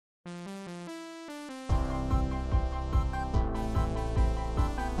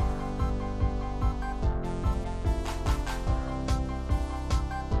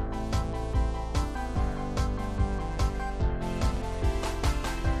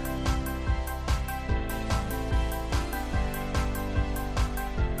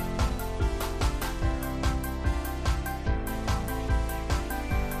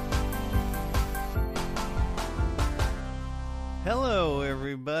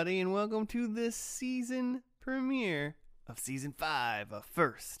everybody, and welcome to this season premiere of Season 5 of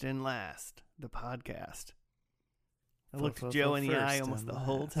First and Last, the podcast. I looked Joe in the eye almost the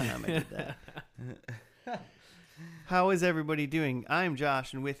whole time I did that. How is everybody doing? I'm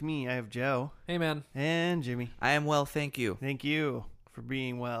Josh, and with me I have Joe. Hey, man. And Jimmy. I am well, thank you. Thank you for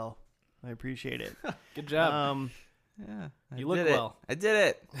being well. I appreciate it. Good job. Yeah, You look well. I did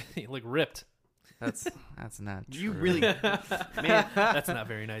it. You look ripped. That's not true. You really, man, That's not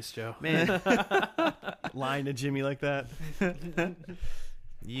very nice, Joe. man, lying to Jimmy like that.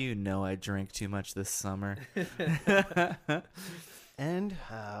 You know I drank too much this summer. And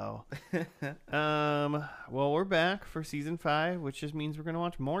how? Well, we're back for Season 5, which just means we're going to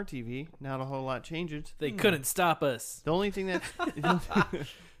watch more TV. Not a whole lot changes. They couldn't stop us. The only thing that...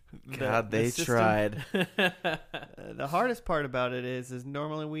 God, they system- tried. The hardest part about it is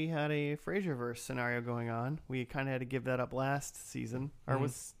normally we had a Frasierverse scenario going on. We kind of had to give that up last season. Or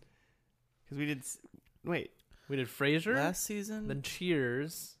was... Because we did... Wait. We did Frasier, Last season, then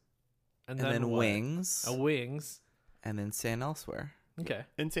Cheers, and then what? Wings, Wings. and then St. Elsewhere. Okay.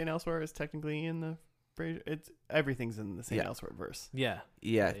 Insane Elsewhere is technically in the Frasier... Everything's in the St. Elsewhere verse. Yeah.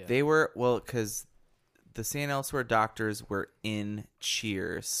 Yeah, they were... Well, because the St. Elsewhere doctors were in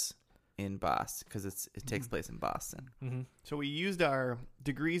Cheers in Boston, because it takes place in Boston. Mm-hmm. So we used our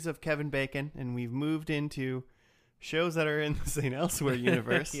degrees of Kevin Bacon, and we've moved into shows that are in the St. Elsewhere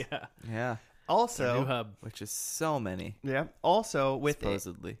universe. Yeah. Yeah, Our new Also, hub. which is so many, yeah. Also with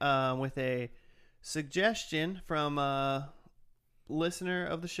supposedly. with a suggestion from a listener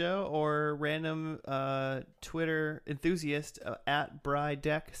of the show or random Twitter enthusiast at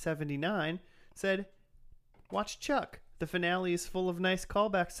BryDeck79 said, "Watch Chuck. The finale is full of nice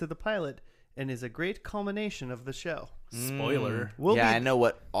callbacks to the pilot and is a great culmination of the show." Spoiler. We'll Yeah, be- I know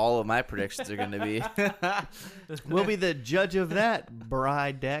what all of my predictions are going to be. We'll be the judge of that,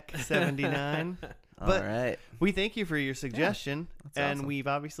 BryDeck79. But All right. we thank you for your suggestion, that's and awesome. we've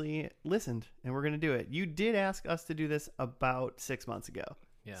obviously listened, and we're going to do it. You did ask us to do this about 6 months ago.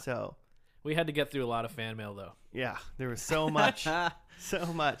 Yeah. So, We had to get through a lot of fan mail, though. yeah, there was so much. So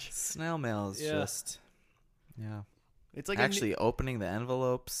much. Snail mail is Yeah. just, yeah. It's like Actually, opening the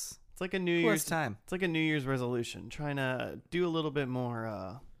envelopes. it's like a New First Year's time. It's like a New Year's resolution, trying to do a little bit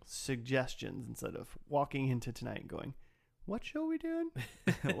more suggestions instead of walking into tonight and going, "What show are we doing?"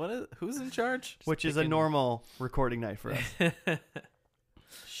 Who's in charge? Which is a picking- normal recording night for us.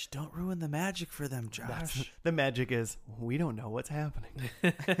 Shh, don't ruin the magic for them, Josh. The magic is we don't know what's happening.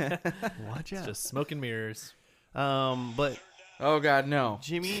 Watch It's out. just smoke and mirrors. But Oh, God, no.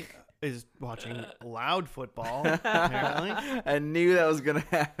 Jimmy is watching Loud Football, apparently. I knew that was going to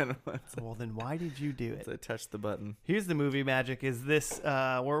happen once Well, then why did you do it? I touched the button. Here's the movie magic. Is this?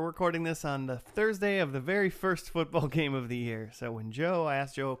 We're recording this on the Thursday of the very first football game of the year. So when I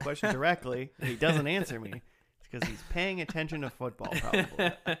asked Joe a question directly, he doesn't answer me. It's because he's paying attention to football,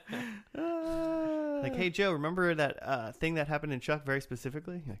 probably. Like, hey Joe, remember that thing that happened in Chuck very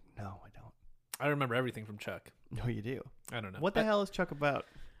specifically? You're like, no, I don't. I remember everything from Chuck. No, you do. I don't know. What the hell is Chuck about?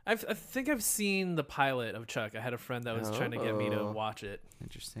 I think I've seen the pilot of Chuck. I had a friend that was trying to get me to Oh. watch it.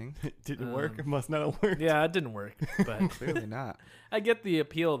 Interesting. It didn't work. It must not have worked. Yeah, it didn't work, but Clearly not. I get the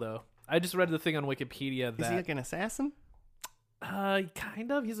appeal, though. I just read the thing on Wikipedia Is he that like an assassin?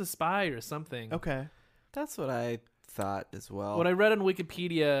 kind of he's a spy or something. Okay. That's what I thought as well. What I read on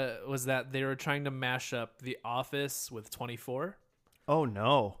Wikipedia was that they were trying to mash up The Office with 24. Oh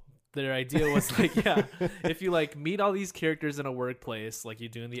no. Their idea was like, yeah, if you like meet all these characters in a workplace like you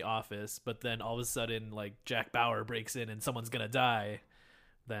do in The Office, but then all of a sudden like Jack Bauer breaks in and someone's gonna die,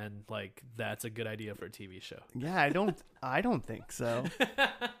 then like that's a good idea for a TV show. Yeah, I don't think so.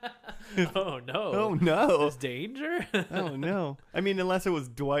 Oh no! Oh no. There's danger. Oh no. I mean, unless it was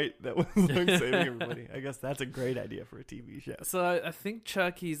Dwight that was like saving everybody. I guess that's a great idea for a TV show. So I think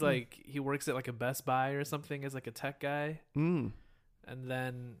Chuck, he's like he works at like a Best Buy or something as like a tech guy, Mm. and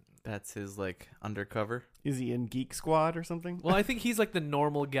then That's his, like, undercover. Is he in Geek Squad or something? well, I think he's like the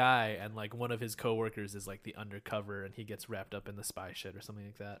normal guy, and like one of his coworkers is like the undercover, and he gets wrapped up in the spy shit or something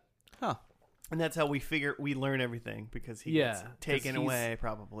like that. Huh. And that's how we learn everything because he Yeah, gets 'cause taken he's- away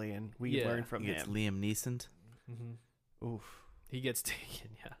probably, and we Yeah. learn from He gets him. Liam Neeson. Mm-hmm. Oof, He gets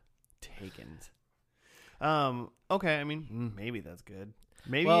taken. Yeah. taken. Okay. I mean, maybe that's good.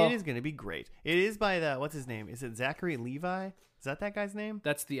 Maybe Well- it is going to be great. It is by what's his name? Is it Zachary Levi? Is that guy's name?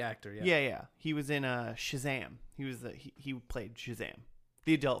 That's the actor. Yeah. Yeah. He was in Shazam. He played Shazam,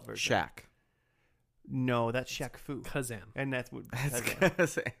 the adult version. Shaq. No, that's Shaq Fu, Kazam. and that's what. That's Shazam. gonna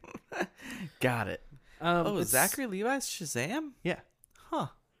say. Got it. Oh, It's- Zachary Levi's Shazam? Yeah. Huh.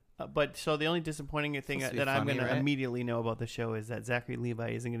 But so the only disappointing thing Supposed to be that I'm funny, going to right? immediately know about the show is that Zachary Levi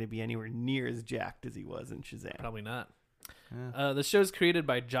isn't going to be anywhere near as jacked as he was in Shazam. Probably not. Yeah. The show's created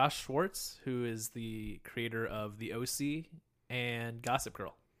by Josh Schwartz, who is the creator of The OC and Gossip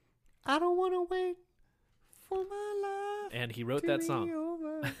Girl. I don't want to wait for my life. And he wrote to that be song.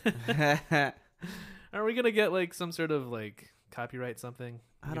 over. Are we gonna get like some sort of like copyright something?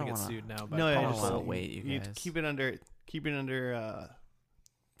 I We're don't gonna get wanna- sued now. By No, I yeah, don't just wanna like- wait, you guys. keep it under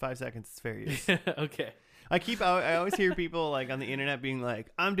 5 seconds. It's fair use. Okay. I always hear people like on the internet being like,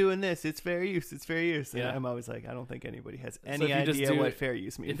 "I'm doing this. It's fair use. It's fair use." And Yeah. I'm always like, I don't think anybody has if any you just idea do what it- fair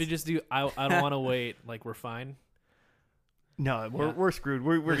use means. If you just do, I don't want to wait. Like we're fine. No, Yeah. we're screwed.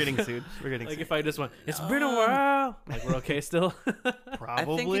 We're getting sued. We're getting Like sued. if I just went, it's been a while. Like we're okay still.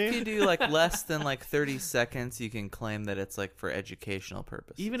 Probably. I think if you do like less than like 30 seconds, you can claim that it's like for educational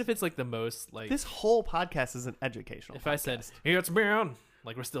purposes. Even if it's like the most like. This whole podcast is an educational. If I said, podcast. "Hey, it's been,"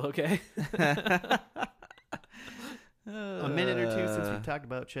 like we're still okay. a minute or two since we talked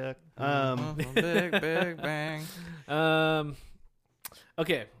about Chuck. Big bang.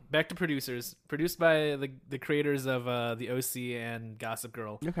 Okay, back to producers. Produced by the creators of The OC and Gossip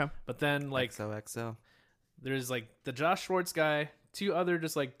Girl. Okay. But then like XOXO. there's like the Josh Schwartz guy, two other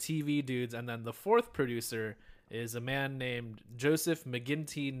just like TV dudes, and then the fourth producer is a man named Joseph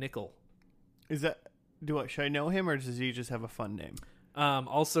McGinty Nickel, Is that should I know him or does he just have a fun name?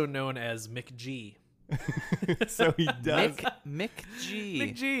 also known as Mick G. So he does. Mick G.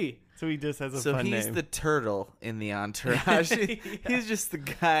 Mick G. So he just has a So fun he's name. the turtle in the entourage. Yeah. He's just the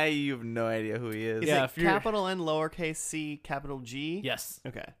guy you have no idea who he is. Is Yeah, it if you're- capital N, lowercase c, capital G? Yes.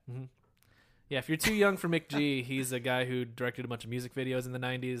 Okay. Yeah, if you're too young for Mick G, he's a guy who directed a bunch of music videos in the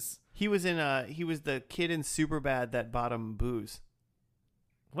 90s. He was the kid in Superbad that bought him booze.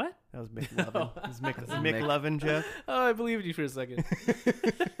 What? That was Mick Levin. It was Mick, That's Mick Mick. Levin joke. Oh, I believed you for a second.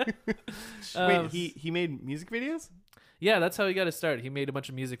 Wait, he made music videos? Yeah, that's how he got his start. He made a bunch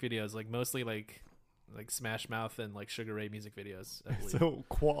of music videos, like mostly like Smash Mouth and like Sugar Ray music videos, I believe. So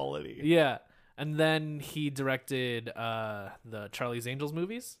quality. Yeah. And then he directed the Charlie's Angels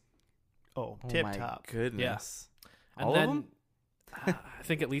movies. Oh, Oh tip my top. goodness. And All then of them? I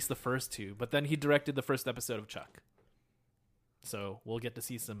think at least the first two. But then he directed the first episode of Chuck. So we'll get to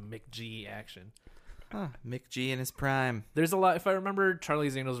see some Mick G action. Huh, Mick G in his prime. There's a lot, if I remember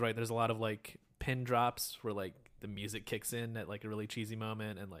Charlie's Angels right, there's a lot of like pin drops where like the music kicks in at like a really cheesy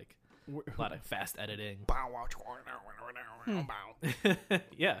moment and like a lot of fast editing.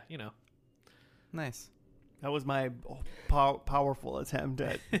 Yeah, you know. Nice. That was my powerful attempt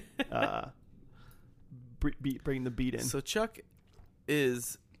at bringing the beat in. So Chuck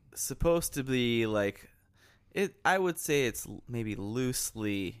is supposed to be like it. I would say it's maybe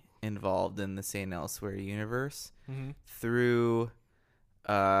loosely involved in the St. Elsewhere universe Mm-hmm. through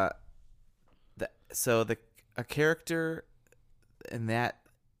a character in that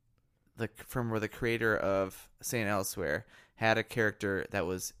from where the creator of St. Elsewhere had a character that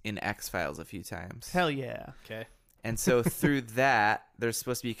was in X-Files a few times. Hell yeah. Okay. And so through that, there's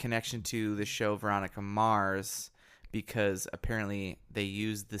supposed to be a connection to the show Veronica Mars because apparently they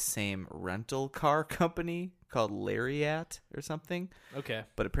used the same rental car company called Lariat or something. Okay.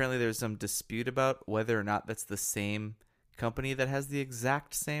 But apparently there's some dispute about whether or not that's the same company that has the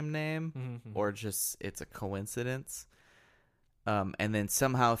exact same name Mm-hmm. or just it's a coincidence. And then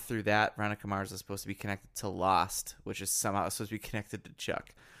somehow through that, Veronica Mars is supposed to be connected to Lost, which is somehow supposed to be connected to Chuck.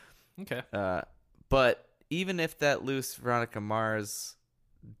 Okay. But even if that loose Veronica Mars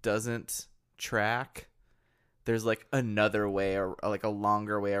doesn't track, there's like another way or like a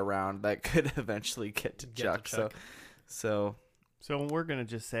longer way around that could eventually get to Chuck. So So we're gonna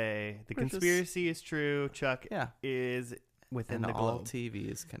just say the We're just- conspiracy is true. Chuck yeah, is within and the all globe. TV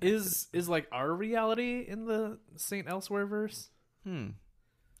is connected. Is like our reality in the St. Elsewhere verse?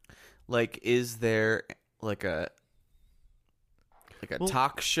 Like, is there like a Well-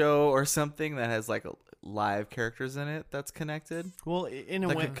 talk show or something that has like live characters in it that's connected? Well, in a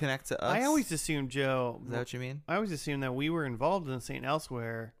That way, could connect to us. I always assumed, Joe. Is that what you mean? I always assumed that we were involved in the St.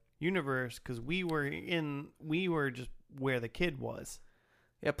 Elsewhere universe because we were just where the kid was.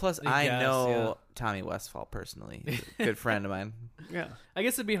 Yeah. Plus, I I guess, know yeah. Tommy Westfall personally. He's a good friend of mine. Yeah. I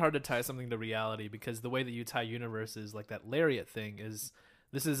guess it'd be hard to tie something to reality because the way that you tie universes, like that Lariat thing, is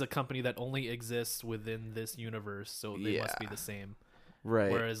this is a company that only exists within this universe, so they must be Yeah. the same.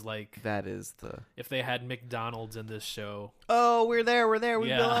 Right. Whereas, like, That is the. if they had McDonald's in this show, Oh, we're there. We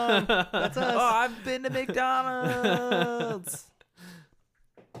belong. That's us. Oh, I've been to McDonald's.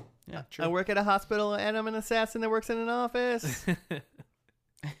 Yeah, I work at a hospital and I'm an assassin that works in an office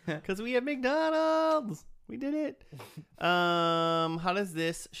because we have McDonald's. We did it. How does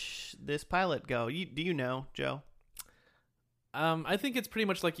this pilot go? Do you know, Joe? I think it's pretty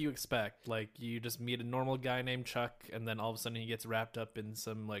much like you expect. Like, you just meet a normal guy named Chuck, and then all of a sudden he gets wrapped up in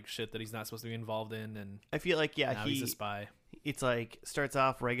some like shit that he's not supposed to be involved in, and I feel like now he's a spy. It's like starts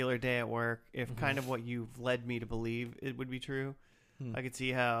off regular day at work. If kind of what you've led me to believe it would be true, I could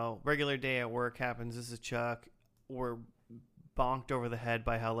see how regular day at work happens. This is Chuck. We're bonked over the head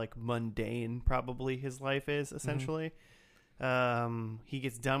by how like mundane probably his life is essentially. He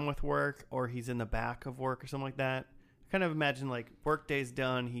gets done with work, or he's in the back of work or something like that. Kind of imagine like work day's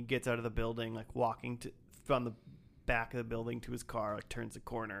done, he gets out of the building, like walking from the back of the building to his car, like turns the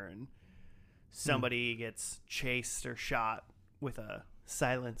corner, and somebody gets chased or shot with a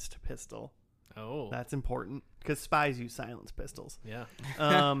silenced pistol. Oh, That's important because spies use silenced pistols. yeah.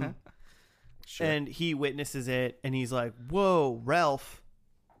 Sure. And he witnesses it, and he's like, "Whoa, Ralph,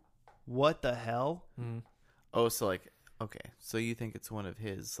 what the hell?" Oh, so like, okay, so you think it's one of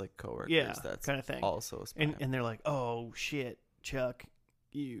his like coworkers? Yeah, that's kind of thing. Also a spy. And they're like, "Oh shit, Chuck,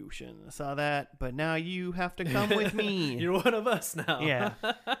 you shouldn't have saw that, but now you have to come with me." You're one of us now. Yeah.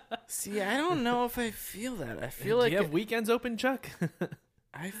 See, I don't know if I feel that. I feel Do like you have weekends open, Chuck?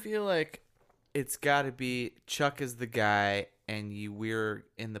 I feel like it's got to be Chuck is the guy, and we're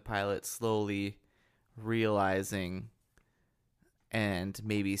in the pilot slowly realizing, and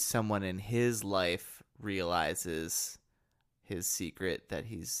maybe someone in his life realizes his secret that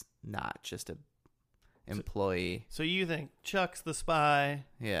he's not just a employee. So you think Chuck's the spy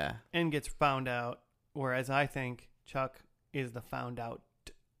Yeah. and gets found out, whereas I think Chuck is the found out.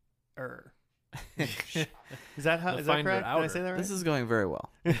 Is that how? The Is that finder correct? Did I outer. say that right? This is going very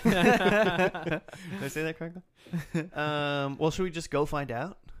well. Did I say that correctly? Well, should we just go find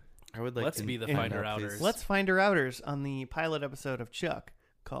out? I would like Let's to be the find finder out, please. outers. Let's find our outers on the pilot episode of Chuck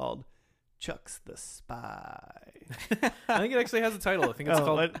called Chuck's the Spy. I think it actually has a title. I think it's Oh,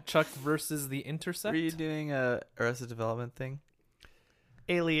 called what? Chuck versus the Intersect. Were you doing a Arrested Development thing?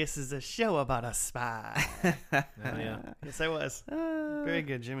 Alias is a show about a spy. Oh, yeah. Yes, I was. Very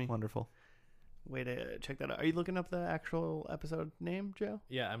good, Jimmy. Wonderful. Way to check that out. Are you looking up the actual episode name, Joe?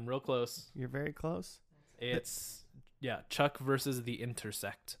 Yeah, I'm real close. You're very close. It's Chuck versus the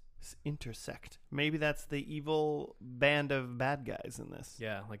Intersect. Intersect. Maybe that's the evil band of bad guys in this.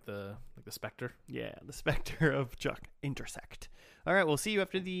 Yeah, like the Spectre. Yeah, the specter of Chuck. Intersect. All right, we'll see you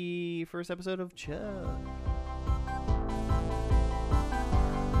after the first episode of Chuck.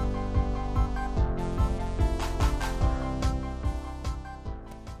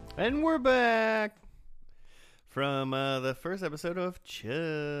 And we're back from the first episode of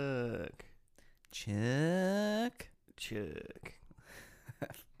Chuck. Chuck. Chuck.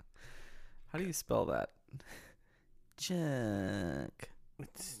 How do you spell that? Chuck.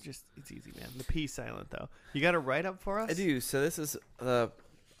 It's easy, man. The P silent, though. You got it right up for us? I do. So this is the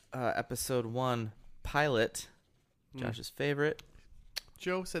episode 1 pilot. Josh's favorite.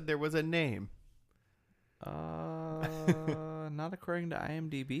 Joe said there was a name. Not according to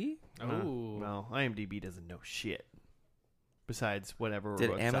IMDb. Oh. Well, IMDb doesn't know shit. Besides whatever we're Did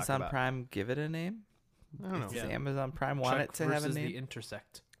about to talk Amazon about. Prime give it a name? I don't know. Does Yeah. Amazon Prime want Chuck it to have a versus name? the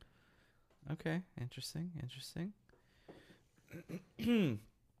Intersect. Okay, interesting.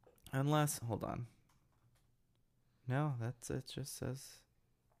 Unless, hold on. No, that's it. Just says,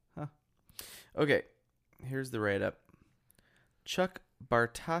 huh? Okay, here's the write-up. Chuck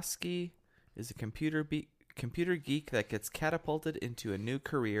Bartosky is a computer geek that gets catapulted into a new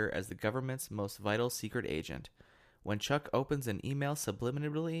career as the government's most vital secret agent. When Chuck opens an email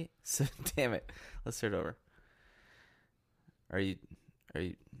subliminally, damn it. Let's start over. Are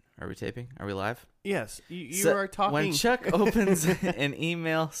we taping? Are we live? Yes, you So, are talking. When Chuck opens an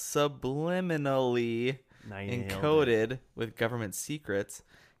email subliminally encoded with government secrets,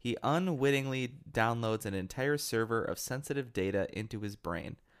 he unwittingly downloads an entire server of sensitive data into his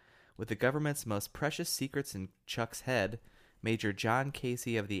brain. With the government's most precious secrets in Chuck's head, Major John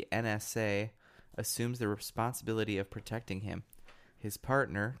Casey of the NSA assumes the responsibility of protecting him. His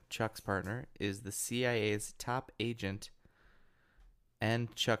partner, Chuck's partner, is the CIA's top agent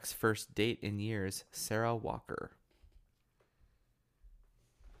and Chuck's first date in years, Sarah Walker.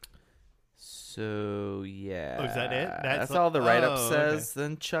 So, yeah. Oh, is that it? That's That's all the write-up oh, says.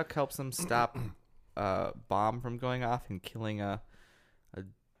 Then Chuck helps him stop a bomb from going off and killing a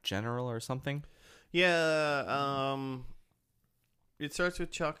general or something. Yeah, it starts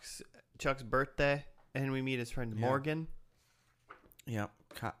with Chuck's birthday, and we meet his friend Yeah. Morgan. Yeah,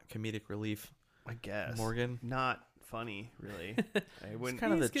 comedic relief. I guess Morgan. not funny, really. I wouldn't.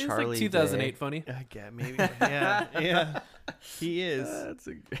 kind of the It's Charlie like 2008 Day. funny. I get maybe. Yeah, yeah. He is. That's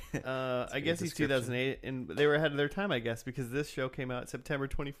a great, I a guess good he's description. 2008, and they were ahead of their time, I guess, because this show came out September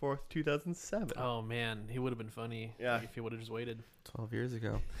 24th, 2007. Oh man, he would have been funny. Yeah. If he would have just waited. 12 years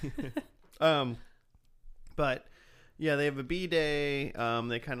ago. But yeah, they have a B day.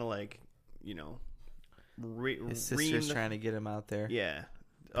 They kind of like, you know, His sister's trying to get him out there. Yeah,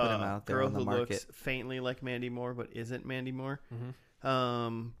 Put him out there girl on the who market. looks faintly like Mandy Moore but isn't Mandy Moore.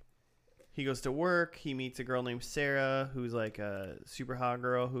 Mm-hmm. He goes to work. He meets a girl named Sarah, who's like a super hot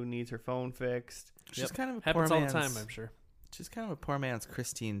girl who needs her phone fixed. She's kind of a Happens poor all man's, the time, I'm sure. She's kind of a poor man's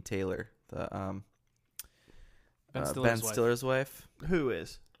Christine Taylor, the Ben Ben Stiller's wife. Stiller's wife. Who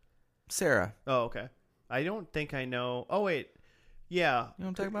is? Sarah. Oh, okay. I don't think I know. Oh, wait. Yeah. You know what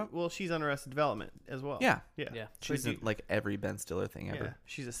I'm talking about? Well, she's on Arrested Development as well. Yeah. Yeah. Yeah. She's in like every Ben Stiller thing Yeah. ever.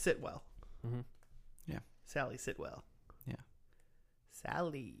 She's a Sitwell. Mm-hmm. Yeah. Sally Sitwell. Yeah.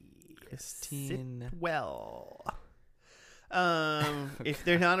 Sally Christine. Sitwell. If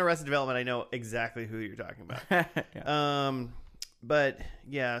they're not Arrested Development, I know exactly who you're talking about. Yeah. But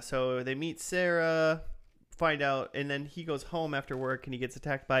yeah, so they meet Sarah, find out, and then he goes home after work and he gets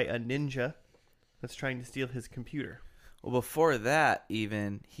attacked by a ninja that's trying to steal his computer. Well, before that,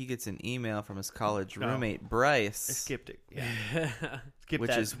 even he gets an email from his college Oh. roommate I Bryce, skipped it. Yeah. Skipped which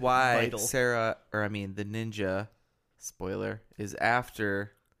that is why vital. the ninja, spoiler, is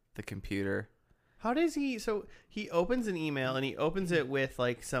after the computer. How does he? So he opens an email and he opens it with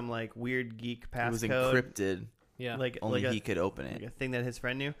like some like weird geek It was passcode, encrypted. Yeah. like Only like he could open like it. a thing that his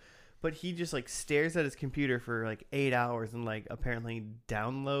friend knew. But he just like stares at his computer for like 8 hours and like apparently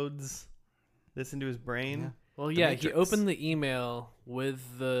downloads this into his brain. Yeah. Well, The yeah, he Matrix. opened the email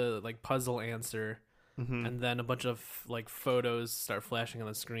with the like puzzle answer, Mm-hmm. and then a bunch of like photos start flashing on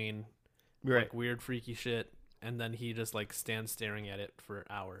the screen, Right. like weird, freaky shit, and then he just like stands staring at it for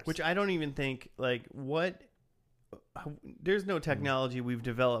hours. Which I don't even think like what. There's no technology we've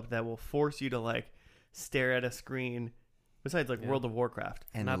developed that will force you to like stare at a screen, besides like Yeah. World of Warcraft.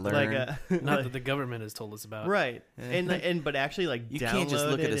 And Not learn. Like a, not that the government has told us about. right, and but actually like You can't just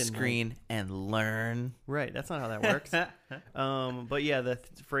look download at it a and, screen and learn. Right, that's not how that works. But yeah, the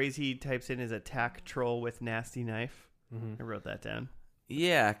phrase he types in is attack troll with nasty knife. Mm-hmm. I wrote that down.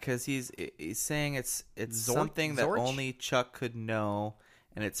 Yeah, because he's saying it's something that Zorch? only Chuck could know,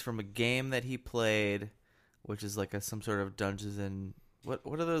 and it's from a game that he played, which is like some sort of Dungeons and what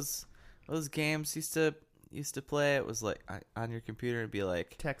are those games used to play? It was like on your computer and be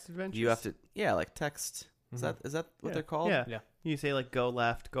like Text adventures. you have to like text. Is Mhm. that what Yeah. they're called? Yeah. Yeah. You say like go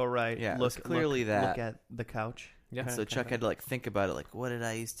left, go right. Yeah, it look was clearly that. Look at the couch. Yeah. So Chuck had to like think about it, like what did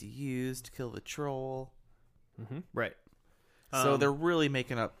I used to use to kill the troll? Mm-hmm. Right. So they're really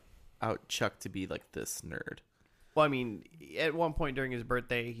making out Chuck to be like this nerd. Well, I mean, at one point during his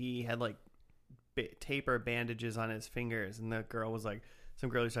birthday, he had like tape or bandages on his fingers, and the girl was like, some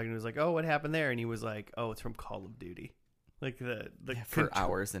girl he was talking to was like, "Oh, what happened there?" And he was like, "Oh, it's from Call of Duty." Like the For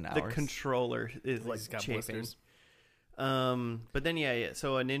hours and the hours. controller is like He's got chafing. blisters. But then yeah.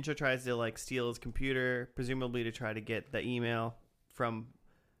 So a ninja tries to like steal his computer, presumably to try to get the email from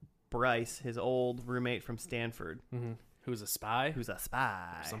Bryce, his old roommate from Stanford, Mm-hmm. Who's a spy? who's a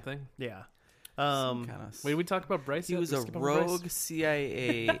spy. Or something? Yeah. Wait, we talked about Bryce. He yet? was Did we a skip over Bryce? rogue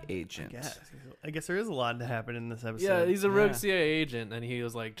CIA agent. I guess there is a lot to happen in this episode. Yeah, he's a rogue Yeah. CIA agent, and he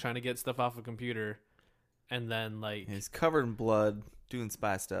was like trying to get stuff off a computer, and then like He's covered in blood, doing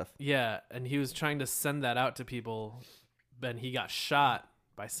spy stuff. yeah, and he was trying to send that out to people, then he got shot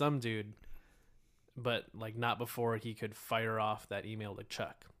by some dude, but like not before he could fire off that email to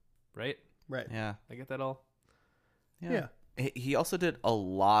Chuck, right? right. Yeah. I get that all. Yeah. He also did a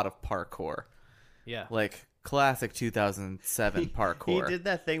lot of parkour, Yeah, like classic 2007 parkour. He did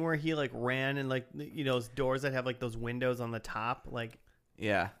that thing where he like ran and like those doors that have like those windows on the top, like,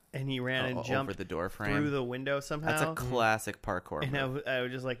 Yeah. and he ran and Over jumped the door frame. through the window somehow. That's a classic parkour. and move. I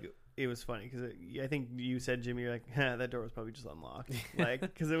was just like, it was funny because I think you said, Jimmy, you're like, that door was probably just unlocked, like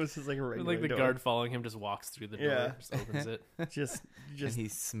because it was just like a regular like the door. guard following him just walks through the door, Yeah. just opens it. just and he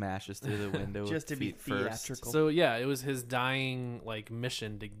smashes through the window just to with be feet first. theatrical. So yeah, it was his dying like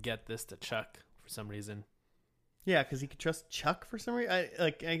mission to get this to Chuck for some reason. yeah, because he could trust Chuck for some reason. I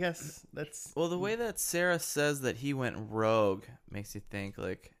guess that's Well, the way that Sarah says that he went rogue makes you think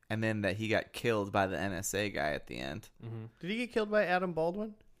like, and then that he got killed by the NSA guy at the end. Mm-hmm. Did he get killed by Adam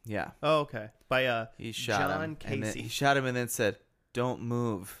Baldwin? Yeah, Oh, okay. By he shot John him. And then Casey. he shot him and then said, "Don't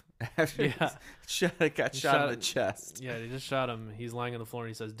move." After Yeah. got shot in the chest. Yeah, they just shot him. He's lying on the floor and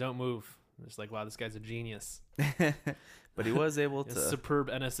he says, "Don't move." I'm just like, wow, this guy's a genius. But he was able A to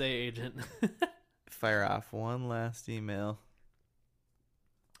superb NSA agent fire off one last email.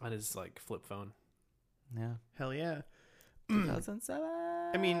 on his like flip phone. Yeah. Hell yeah. 2007.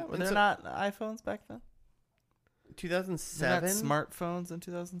 I mean, were there not iPhones back then? 2007. They're not smartphones in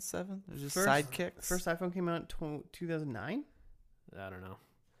 2007. They're just First- sidekicks. First iPhone came out in 2009. I don't know.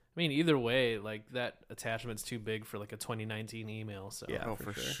 I mean, either way, like that attachment's too big for like a 2019 email. So Yeah. oh,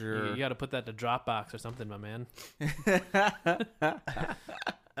 for for sure. sure. you got to put that to Dropbox or something, my man.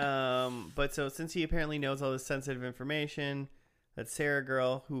 But so since he apparently knows all this sensitive information, that Sarah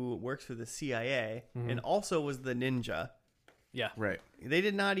girl who works for the CIA and also was the ninja. Yeah. Right. They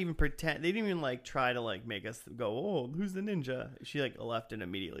did not even pretend. They didn't even like try to like make us go, "Oh, who's the ninja?" She like left and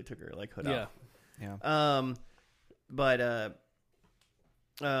immediately took her like hood Yeah. off. Yeah. But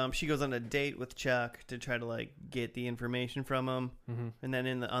she goes on a date with Chuck to try to like get the information from him, and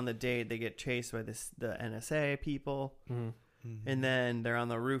then on the date they get chased by the NSA people, and then they're on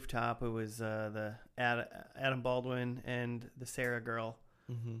the rooftop. It was the Adam Baldwin and the Sarah girl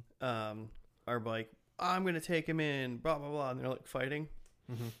are like, "I'm gonna take him in," blah blah blah, and they're like fighting,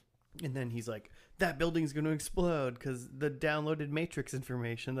 and then he's like, "That building's gonna explode because the downloaded Matrix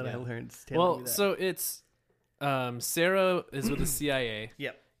information that I learned." Is telling me Well, that. so it's Sarah is with the CIA.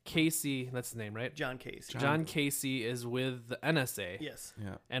 Yep. Casey, that's his name, right? John Casey. John Casey is with the NSA. Yes.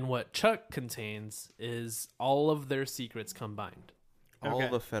 Yeah. And what Chuck contains is all of their secrets combined. All Okay.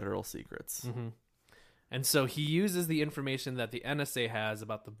 the federal secrets. And so he uses the information that the NSA has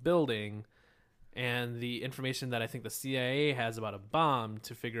about the building and the information that I think the CIA has about a bomb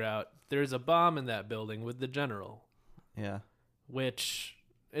to figure out there's a bomb in that building with the general. Yeah. Which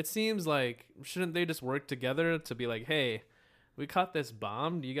it seems like, shouldn't they just work together to be like, hey, we caught this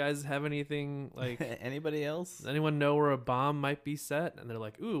bomb. Do you guys have anything like Anybody else? does anyone know where a bomb might be set? And they're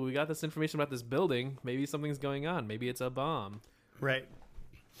like, ooh, we got this information about this building. Maybe something's going on. Maybe it's a bomb. Right.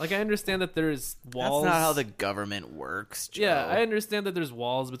 Like, I understand that there's walls. That's not how the government works, Joe. Yeah, I understand that there's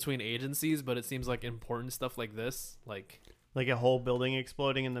walls between agencies, but it seems like important stuff like this, like Like a whole building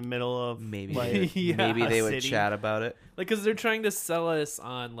exploding in the middle of Maybe like, Yeah. maybe they a would city. chat about it. because they're trying to sell us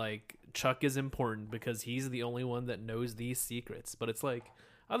on, like, Chuck is important because he's the only one that knows these secrets. But it's like,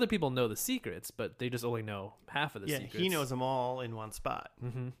 other people know the secrets, but they just only know half of the Yeah, secrets. he knows them all in one spot.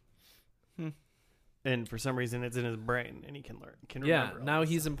 And for some reason it's in his brain and he can Yeah, remember all now this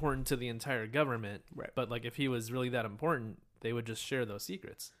he's stuff. important to the entire government. Right. But, like, if he was really that important, they would just share those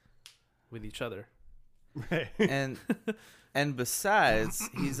secrets with each other. Right. And besides,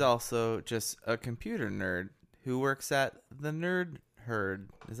 he's also just a computer nerd who works at the Nerd Herd.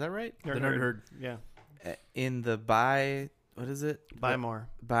 Is that right? The Nerd Herd. Yeah. In the what is it? Buy more.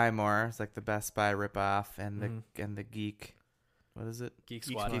 Buy More. It's like the Best Buy ripoff and the Geek. What is it? Geek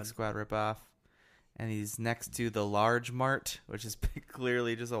Geek Squad. Geek Squad ripoff. And he's next to the Large Mart, which is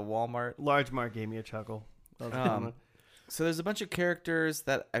clearly just a Walmart. Large Mark gave me a chuckle. So there's a bunch of characters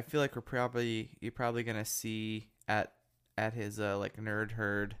that I feel like you're probably gonna see at his like Nerd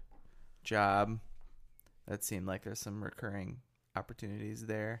Herd job. That seemed like there's some recurring opportunities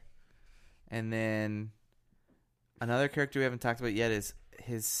there. And then another character we haven't talked about yet is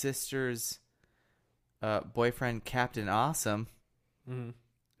his sister's boyfriend, Captain Awesome.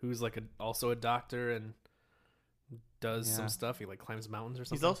 Who's like also a doctor and does Yeah. some stuff. He like climbs mountains or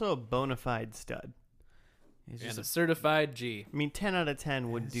something. He's also a bona fide stud. He's and just a certified G. I mean, 10 out of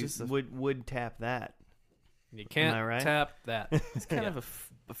 10 would It's do just a- would tap that. You can't I right? tap that. he's kind of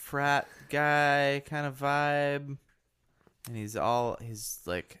a frat guy kind of vibe. And he's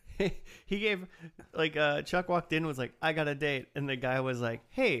like, He gave like Chuck walked in, was like, "I got a date," and the guy was like,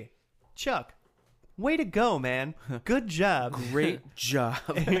 "Hey, Chuck, way to go, man! Good job." great job.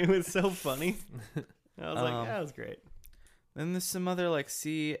 It was so funny. I was like, that was great. Then there's some other like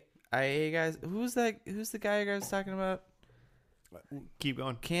CIA guys. Who's the guy you guys talking about? Keep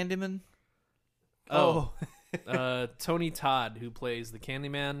going. Candyman. Oh, Tony Todd, who plays the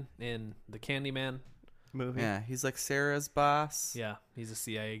Candyman in the Candyman. Movie. Yeah, he's like Sarah's boss. Yeah, he's a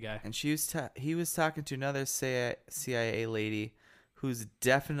CIA guy. And he was talking to another CIA lady who's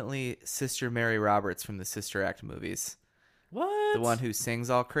definitely Sister Mary Roberts from the Sister Act movies. What? The one who sings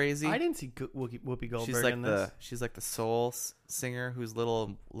all crazy. I didn't see Whoopi Goldberg she's like in this. she's like the soul singer who's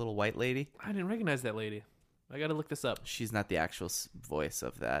little white lady. I didn't recognize that lady. I gotta look this up. She's not the actual voice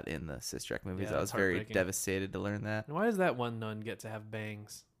of that in the Sister Act movies. Yeah, I was that's very heartbreaking. devastated to learn that. And why does that one nun get to have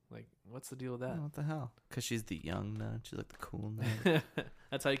bangs? Like, what's the deal with that? Oh, what the hell? Because she's the young nun. She's like the cool nun.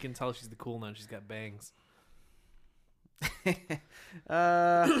 That's how you can tell she's the cool nun. She's got bangs.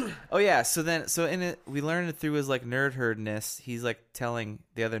 Oh yeah. So in it, we learned it through his like nerd herdness. He's like telling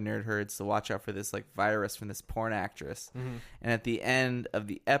the other nerd herds to watch out for this like virus from this porn actress. And at the end of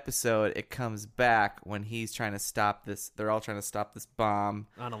the episode, it comes back when he's trying to stop this. They're all trying to stop this bomb.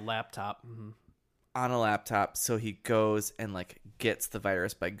 On a laptop. on a laptop. So he goes and like gets the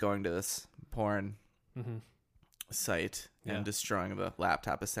virus by going to this porn site and destroying the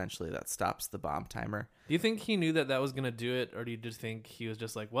laptop. Essentially, that stops the bomb timer. Do you think he knew that was gonna do it, or do you just think he was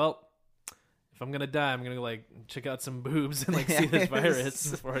just like, well, if I'm gonna die, I'm gonna like check out some boobs and like see this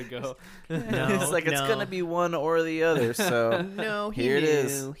virus before I go? It's like it's gonna be one or the other. So no, he here knew. it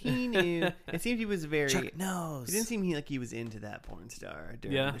is. He knew. It seemed he was very. Chuck knows. It didn't seem like he was into that porn star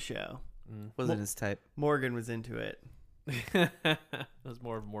during the show. Wasn't his type. Morgan was into it. It was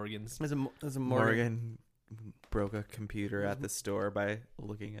more of Morgan's. It was a Morgan broke a computer at the store by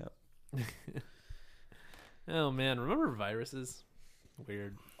looking up. Oh man, remember viruses?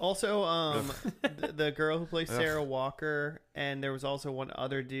 Weird. Also, the girl who plays Sarah Walker, and there was also one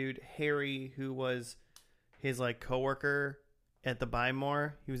other dude, Harry, who was his like coworker at the Buy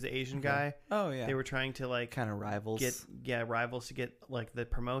More. He was the Asian guy. Oh yeah. They were trying to like kind of rivals. Rivals to get like the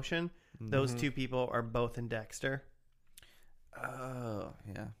promotion. Those two people are both in Dexter. Oh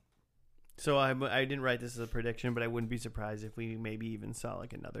yeah. So I didn't write this as a prediction, but I wouldn't be surprised if we maybe even saw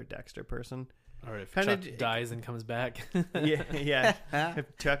like another Dexter person. Or if Kinda Chuck dies and comes back. Yeah.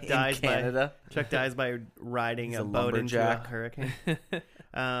 If Chuck dies by riding a boat into a hurricane.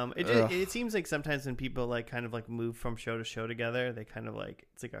 It seems like sometimes when people like kind of like move from show to show together, they kind of like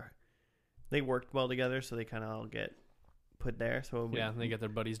they worked well together, so they kind of all get put there. So they get their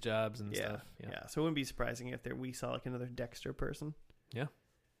buddies' jobs and stuff. Yeah. So it wouldn't be surprising if we saw like another Dexter person. Yeah.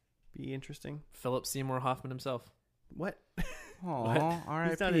 Be interesting. Philip Seymour Hoffman himself. What? Oh,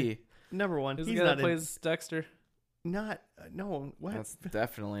 R.I.P. Number one. Who's the guy that plays Dexter? No. What? That's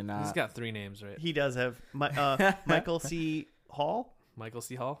definitely not. He's got 3 names, right? He does have Michael C. Hall. Michael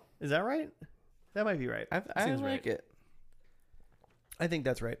C. Hall. Is that right? That might be right. I Seems like right. it. I think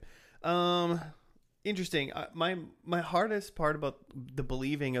that's right. Interesting. My hardest part about the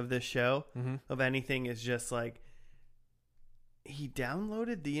believing of this show of anything is just like he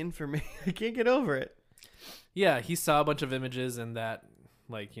downloaded the information. I can't get over it. Yeah, he saw a bunch of images and that,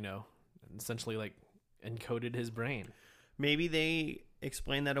 like, essentially like encoded his brain. Maybe they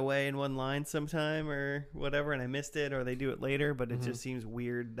explain that away in one line sometime or whatever, and I missed it, or they do it later. But it just seems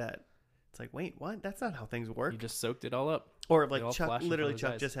weird that it's like, wait, what? That's not how things work. You just soaked it all up. Or like Chuck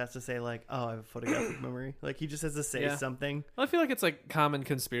just has to say like, oh, I have a photographic memory. Like he just has to say something. Well, I feel like it's like common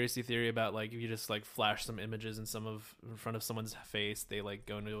conspiracy theory about like if you just like flash some images in front of someone's face, they like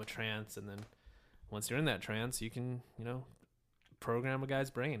go into a trance, and then once you're in that trance, you can program a guy's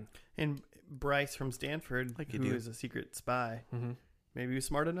brain. And Bryce from Stanford, who is a secret spy, maybe he was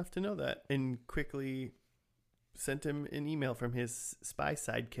smart enough to know that and quickly sent him an email from his spy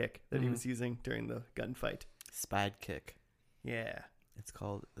sidekick that he was using during the gunfight. Spidekick. Yeah. It's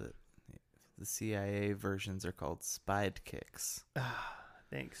called the CIA versions are called Spidekicks.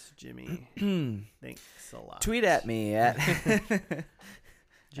 Thanks, Jimmy. Thanks a lot. Tweet at me at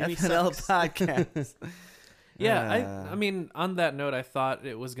Jimmy FNL sucks. Podcast. Yeah, I mean, on that note, I thought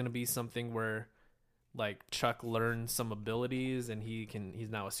it was going to be something where like Chuck learned some abilities and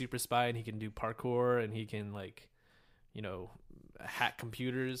he's now a super spy and he can do parkour and he can like, hack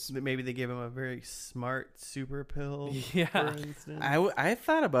computers. Maybe they gave him a very smart super pill. Yeah. For instance. I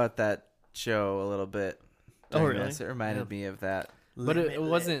thought about that show a little bit. Oh, really? It reminded me of that. But it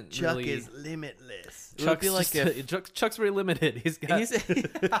wasn't Chuck really... is limitless. Chuck's very limited. He's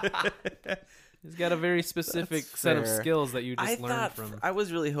got a very specific set of skills that you just learn from. I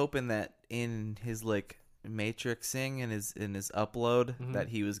was really hoping that in his like matrixing and his upload that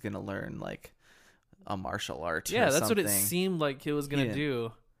he was gonna learn like a martial art. Yeah, or that's something. what it seemed like he was gonna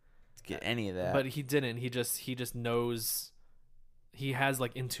do. Get any of that, but he didn't. He just knows. He has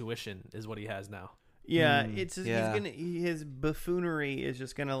like intuition, is what he has now. Yeah, it's just, his buffoonery is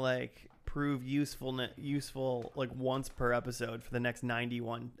just gonna like prove useful like once per episode for the next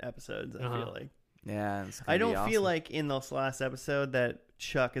 91 episodes. I feel like. Yeah, I don't feel like in this last episode that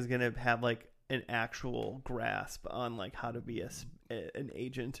Chuck is gonna have like an actual grasp on like how to be an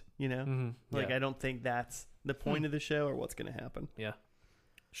agent. I don't think that's the point of the show or what's gonna happen. Yeah,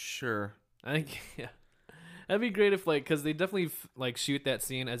 sure. I think that'd be great if like because they definitely like shoot that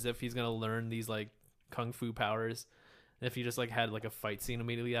scene as if he's gonna learn these like kung fu powers. If he just like had like a fight scene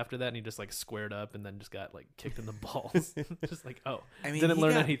immediately after that and he just like squared up and then just got like kicked in the balls. Just like, didn't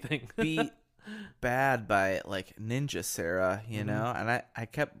learn anything. Beat bad by like Ninja Sarah, and I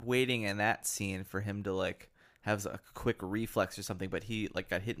kept waiting in that scene for him to like have a quick reflex or something, but he like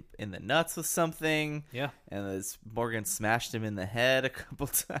got hit in the nuts with something. Yeah. And Morgan smashed him in the head a couple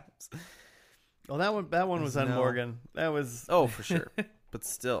times. Well, that one was on Morgan. That was for sure. But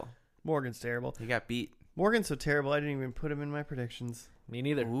still, Morgan's terrible. He got beat. Morgan's so terrible. I didn't even put him in my predictions. Me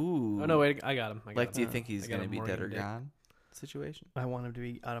neither. Ooh. Oh no, wait, I got him. Like, do you him. think he's I got gonna a be Morgan dead or dick. gone? Situation. I want him to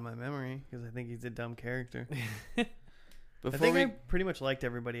be out of my memory because I think he's a dumb character. Before I think we I pretty much liked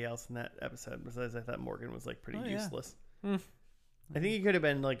everybody else in that episode besides I thought Morgan was like pretty Oh, yeah. useless. Hmm. I think he could have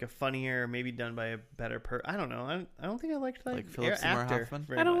been like a funnier, maybe done by a better I don't know. I don't think I liked Like Philip Seymour actor Hoffman?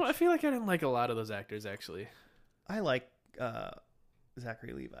 very I don't. much. I feel like I didn't like a lot of those actors actually. I like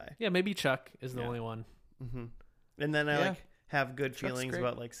Zachary Levi. Yeah, maybe Chuck is the Yeah. only one. Hmm And then I Yeah. like have good Chuck's feelings great.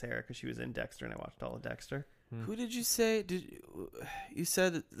 about like Sarah because she was in Dexter and I watched all of Dexter. Who did you say? You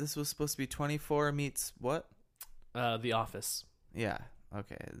said that this was supposed to be 24 meets what? The Office. Yeah.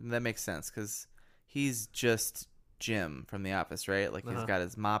 Okay, that makes sense because he's just Jim from The Office, right? Like he's Uh-huh. got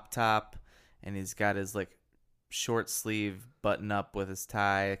his mop top and he's got his like short sleeve button up with his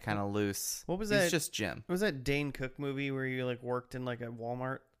tie kind of loose. What was He's that? just Jim. What was that Dane Cook movie where you like worked in like a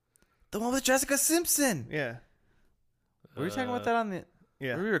Walmart? The one with Jessica Simpson. Yeah, Were we talking about that on the?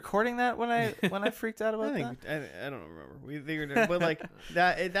 yeah. Were we recording that when I freaked out about I that? think I don't remember. We figured it, but like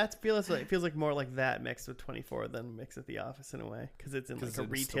that feels like more like that mixed with 24 than mixed with The Office in a way because it's in 'Cause like a it's in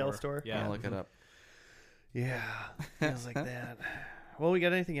retail store. store. Yeah. I'll look it up. Yeah, feels like that. Well, we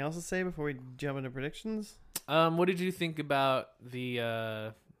got anything else to say before we jump into predictions? What did you think about the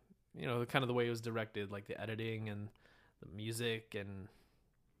kind of the way it was directed, like the editing and the music and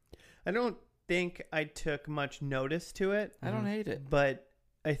I don't think I took much notice to it, I don't hate it. but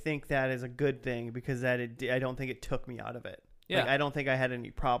I think that is a good thing because I don't think it took me out of it. yeah. Like, I don't think I had any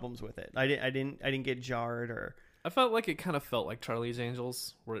problems with it. I didn't get jarred or I felt like it kind of felt like Charlie's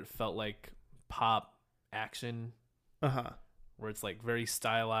Angels, where it felt like pop action, where it's like very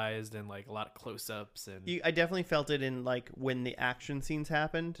stylized and like a lot of close-ups and I definitely felt it in like when the action scenes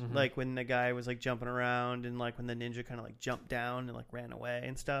happened, Mhm. like when the guy was like jumping around and like when the ninja kind of like jumped down and like ran away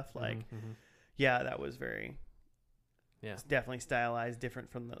and stuff. Like, Mhm. yeah, that was very, Yeah. it's definitely stylized,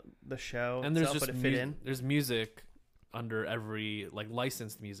 different from the show. And there's itself, just but it fit in. there's music under every like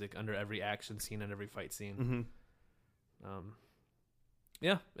licensed music under every action scene and every fight scene. Mm-hmm.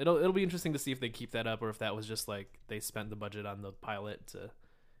 Yeah, it'll be interesting to see if they keep that up or if that was just like they spent the budget on the pilot to,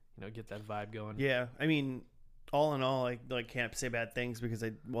 get that vibe going. Yeah, I mean, all in all, I like can't say bad things because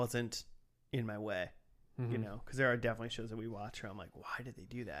it wasn't in my way, Mhm. because there are definitely shows that we watch where I'm like, why did they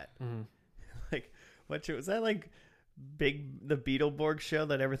do that? Mhm. Like, what show was that? Like the Beetleborg show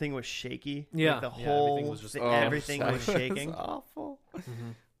that everything was shaky. Yeah. Like, the Yeah, whole everything was just everything that was shaking. awful.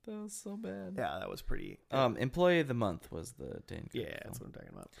 Mhm. That was so bad. Yeah, that was pretty. Employee of the month was the Dane Cook Yeah, film. that's what I'm talking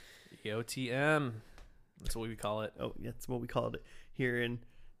about. EOTM. That's what we call it. Oh, that's what we called it here in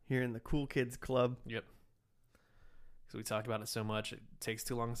the Cool Kids Club. Yep. Because we talk about it so much, it takes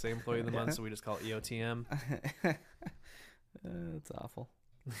too long to say employee of the month, so we just call it EOTM. It's awful.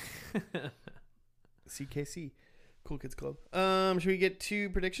 CKC, Cool Kids Club. Should we get to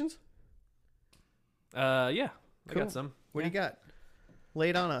predictions? Yeah, I Cool. got some. What do you got? Lay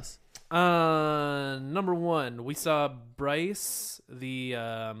it on us. Number one, we saw Bryce, the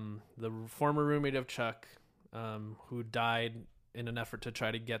former roommate of Chuck, who died in an effort to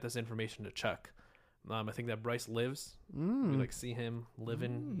try to get this information to Chuck. I think that Bryce lives. We like see him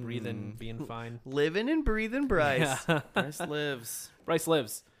living, breathing, being fine. Living and breathing Bryce. Yeah. Bryce lives. Bryce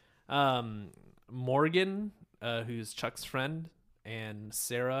lives. Morgan, who's Chuck's friend, and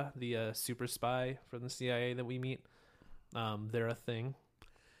Sarah, the super spy from the CIA that we meet. They're a thing.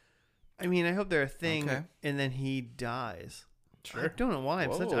 I mean, I hope they're a thing, Okay. and then he dies. I Sure. don't know why. I'm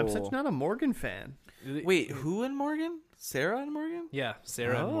Whoa. such not a Morgan fan. Wait, who and Morgan? Sarah and Morgan? Yeah,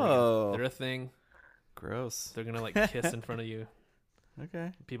 Sarah and Oh. Morgan. They're a thing. Gross. They're gonna like kiss in front of you.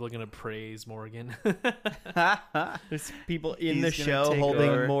 Okay. People are gonna praise Morgan. There's people in He's the gonna show take holding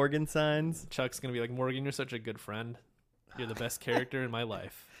over. Morgan signs. Chuck's gonna be like, Morgan, you're such a good friend. You're the best character in my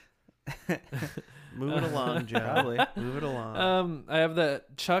life. Move it along, Joe. Probably. Move it along. I have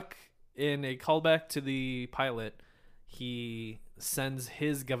that Chuck in a callback to the pilot. He sends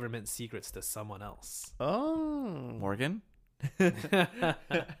his government secrets to someone else. Oh. Morgan?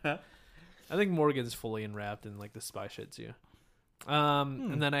 I think Morgan's fully enwrapped in like the spy shit too.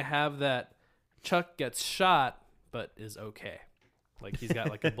 And then I have that Chuck gets shot but is okay. Like he's got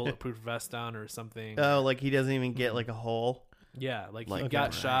like a bulletproof vest on or something. Oh, like he doesn't even get like a hole. Yeah, like he Like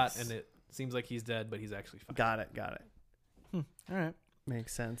got Bryce. shot and it seems like he's dead, but he's actually fine. Got it. All right.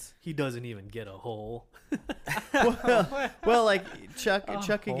 Makes sense. He doesn't even get a hole. Well, like Chuck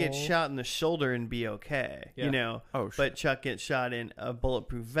could get hole. shot in the shoulder and be okay, Yeah. Oh, shit. But Chuck gets shot in a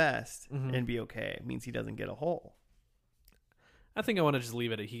bulletproof vest Mhm. and be okay. It means he doesn't get a hole. I think I want to just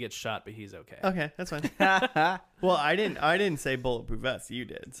leave it at he gets shot, but he's okay. Okay, that's fine. Well, I didn't say bulletproof vest. You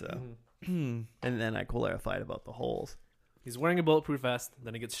did, so Mhm. And then I clarified about the holes. He's wearing a bulletproof vest.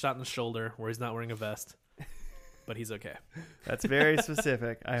 Then he gets shot in the shoulder where he's not wearing a vest. But he's okay. That's very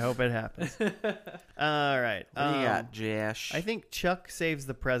specific. I hope it happens. All right. What do you got, Josh? I think Chuck saves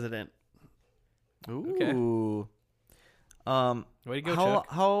the president. Ooh. Way to go, Chuck.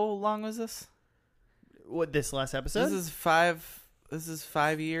 How long was this? What, this last episode? This is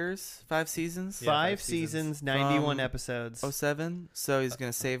 5 years, 5 seasons. Yeah, 5 5 seasons. seasons, 91 From episodes. 07. So he's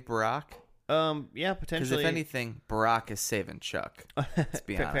gonna save Barack. Yeah, Because potentially. if anything, Barack is saving Chuck. Let's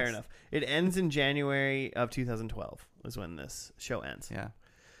be honest. Fair enough. It ends in January of 2012 is when this show ends. Yeah.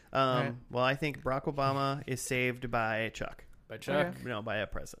 Right. Well, I think Barack Obama is saved by Chuck. By Chuck. Okay. No, by a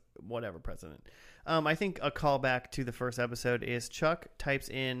president, whatever president. I think a callback to the first episode is Chuck types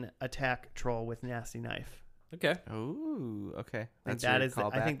in attack troll with nasty knife. Okay. Ooh. Okay. I think That's that your is. I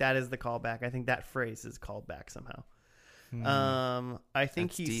callback? think that is the callback. I think that phrase is called back somehow. I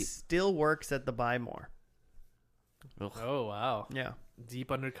think That's he deep. still works at the Buy More. Ugh. Oh, wow. Yeah.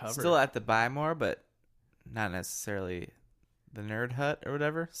 Deep undercover. Still at the Buy More, but not necessarily the Nerd Hut or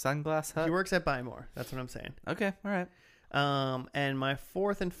whatever. Sunglass Hut. He works at Buy More. That's what I'm saying. Okay. All right. And my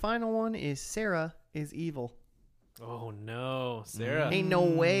fourth and final one is Sarah is evil. Oh, no. Sarah. Ain't no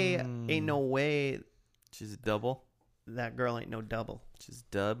way She's a double. that girl ain't no double. She's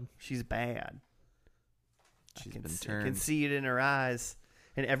dub. She's bad. She's I can been see, I can turned. see it in her eyes.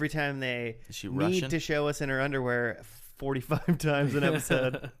 And every time they Is she need Russian? to show us in her underwear 45 times an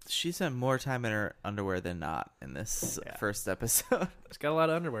episode. She spent more time in her underwear than not in this Yeah. first episode. She's got a lot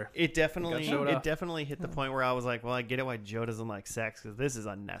of underwear. It definitely showed off. hit the point where I was like, well, I get it why Joe doesn't like sex because this is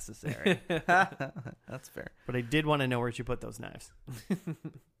unnecessary. That's fair. But I did want to know where she put those knives.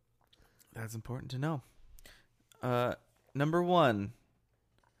 That's important to know. Number 1.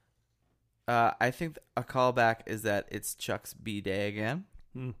 I think a callback is that it's Chuck's B-Day again.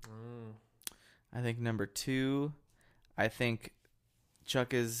 Mm. I think number 2, I think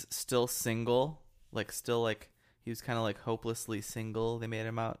Chuck is still single, he was kind of like hopelessly single. They made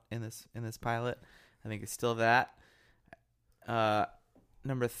him out in this pilot. I think it's still that.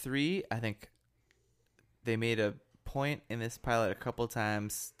 Number 3, I think they made a point in this pilot a couple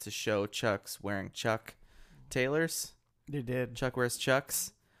times to show Chuck's wearing Chuck Taylors. They did. Chuck wears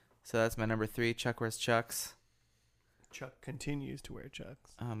Chucks. So that's my number 3. Chuck wears Chucks. Chuck continues to wear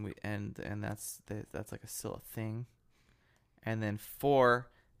Chucks. And that's like still a thing. And then 4,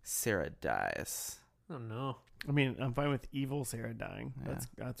 Sarah dies. Oh, no. I mean, I'm fine with evil Sarah dying. Yeah.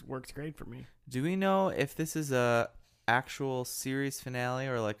 That's works great for me. Do we know if this is a actual series finale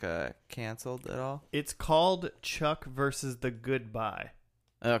or like a canceled at all? It's called Chuck versus the Goodbye.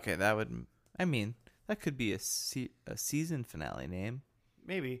 Okay, that could be a season finale name.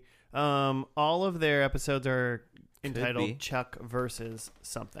 Maybe. All of their episodes are be. entitled Chuck versus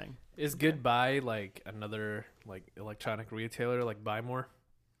something. Is Goodbye like another like electronic retailer like Buy More?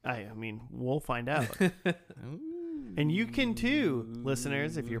 I mean, we'll find out. And you can too,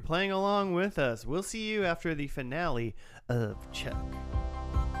 listeners, if you're playing along with us. We'll see you after the finale of Chuck.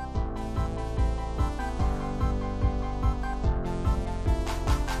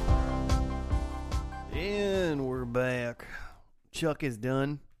 And we're back. Chuck is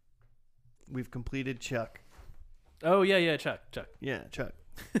done. We've completed Chuck. Oh, yeah, Chuck. Yeah, Chuck.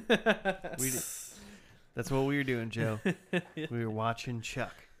 That's what we were doing, Joe. We were watching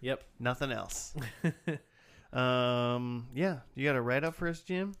Chuck. Yep. Nothing else. Yeah. You got a write up for us,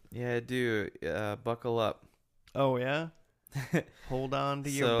 Jim? Yeah, I do. Buckle up. Oh yeah. Hold on to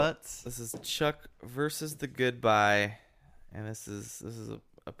your So, butts. This is Chuck versus the Goodbye, and this is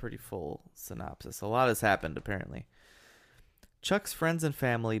a pretty full synopsis. A lot has happened apparently. Chuck's friends and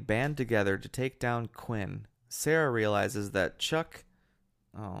family band together to take down Quinn. Sarah realizes that Chuck.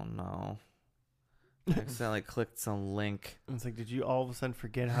 Oh no! I accidentally clicked some link. It's like, did you all of a sudden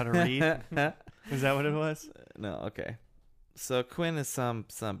forget how to read? Is that what it was? No, okay. So Quinn is some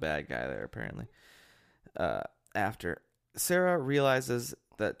bad guy there apparently. After Sarah realizes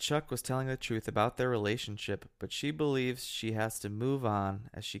that Chuck was telling the truth about their relationship, but she believes she has to move on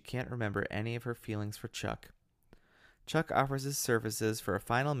as she can't remember any of her feelings for Chuck. Chuck offers his services for a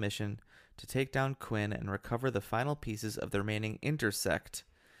final mission to take down Quinn and recover the final pieces of the remaining intersect,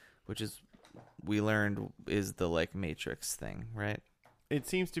 which is, we learned, is the like Matrix thing, right? It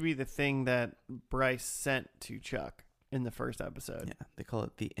seems to be the thing that Bryce sent to Chuck in the first episode. Yeah, they call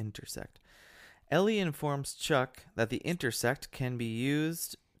it the intersect. Ellie informs Chuck that the intersect can be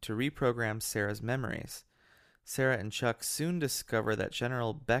used to reprogram Sarah's memories. Sarah and Chuck soon discover that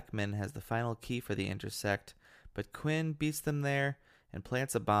General Beckman has the final key for the intersect, but Quinn beats them there and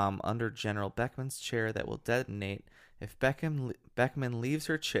plants a bomb under General Beckman's chair that will detonate If Beckman leaves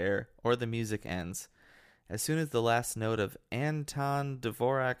her chair or the music ends, as soon as the last note of Anton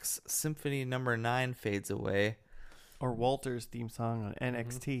Dvorak's Symphony No. 9 fades away. Or Walter's theme song on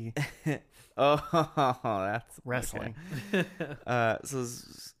NXT Oh, that's wrestling. Okay.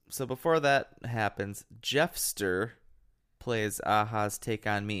 So before that happens, Jeffster plays Aha's Take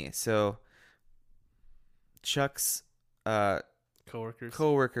on Me. So Chuck's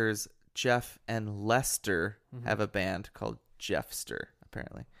co-workers Jeff and Lester have a band called Jeffster,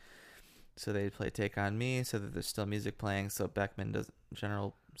 apparently. So they play Take on Me so that there's still music playing so Beckman doesn't,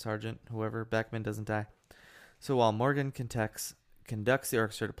 General Sergeant, whoever, Beckman doesn't die. So while Morgan conducts the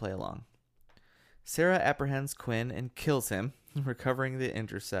orchestra to play along. Sarah apprehends Quinn and kills him, recovering the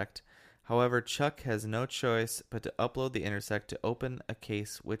intersect. However, Chuck has no choice but to upload the intersect to open a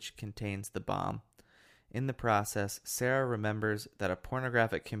case which contains the bomb. In the process, Sarah remembers that a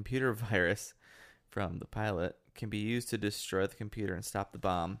pornographic computer virus from the pilot can be used to destroy the computer and stop the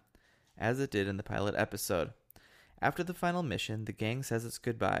bomb, as it did in the pilot episode. After the final mission, the gang says its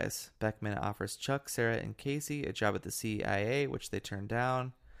goodbyes. Beckman offers Chuck, Sarah, and Casey a job at the CIA, which they turn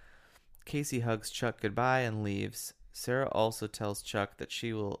down. Casey hugs Chuck goodbye and leaves. Sarah also tells Chuck that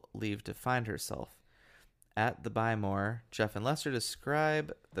she will leave to find herself. At the Buy More, Jeff and Lester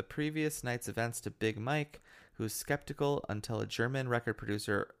describe the previous night's events to Big Mike, who's skeptical until a German record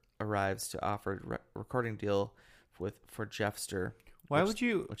producer arrives to offer a recording deal for Jeffster.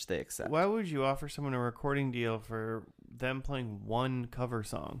 Which they accept. Why would you offer someone a recording deal for them playing one cover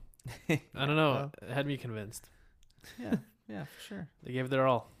song? I don't know. It had me convinced. Yeah, for sure. They gave it their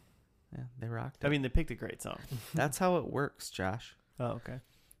all. Yeah, they rocked it. I mean, they picked a great song. That's how it works, Josh. Oh,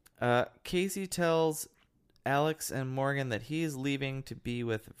 okay. Casey tells Alex and Morgan that he is leaving to be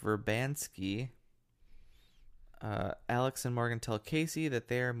with Verbansky. Alex and Morgan tell Casey that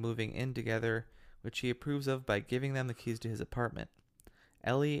they are moving in together, which he approves of by giving them the keys to his apartment.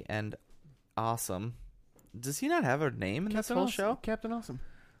 Ellie and Awesome. Does he not have a name in this whole show? Captain Awesome.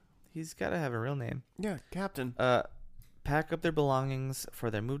 He's got to have a real name. Yeah, Captain. Pack up their belongings for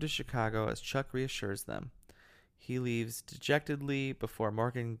their move to Chicago as Chuck reassures them. He leaves dejectedly before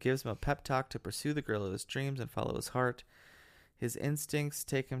Morgan gives him a pep talk to pursue the girl of his dreams and follow his heart. His instincts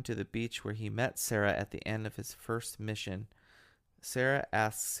take him to the beach where he met Sarah at the end of his first mission. Sarah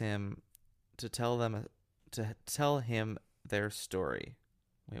asks him to tell him their story.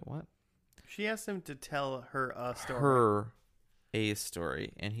 Wait, what? She asked him to tell her a story. Her a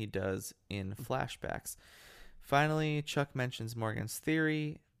story, and he does in flashbacks. Finally, Chuck mentions Morgan's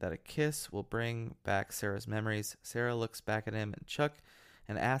theory that a kiss will bring back Sarah's memories. Sarah looks back at him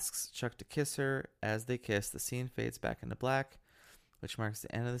and asks Chuck to kiss her. As they kiss, the scene fades back into black, which marks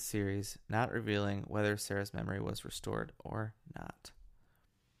the end of the series, not revealing whether Sarah's memory was restored or not.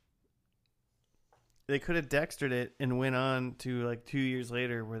 They could have Dextered it and went on to like 2 years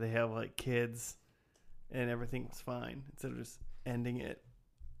later where they have like kids and everything was fine instead of just ending it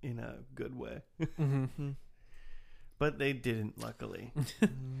in a good way. But they didn't, luckily.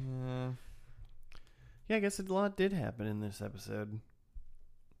 Yeah, I guess a lot did happen in this episode.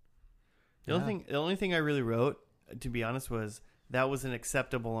 The only thing I really wrote, to be honest, was that was an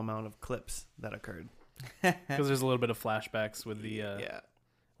acceptable amount of clips that occurred. Because there's a little bit of flashbacks with the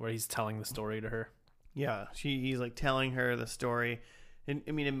where he's telling the story to her. Yeah, he's like telling her the story, and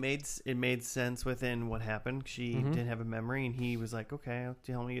I mean it made sense within what happened. She didn't have a memory, and he was like, "Okay,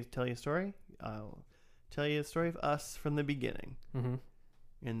 tell you a story. I'll tell you a story of us from the beginning."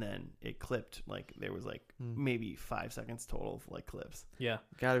 And then it clipped, like there was like maybe 5 seconds total of like clips. Yeah,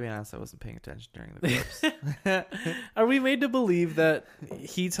 gotta be honest, I wasn't paying attention during the clips. Are we made to believe that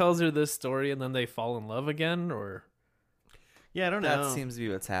he tells her this story and then they fall in love again, or? Yeah, I don't know. That seems to be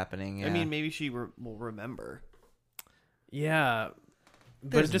what's happening. Yeah. I mean, maybe she will remember. Yeah.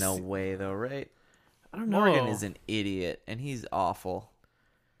 There's no way, though, right? I don't know. Morgan is an idiot, and he's awful.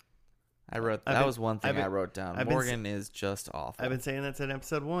 That was one thing I wrote down. Morgan is just awful. I've been saying that since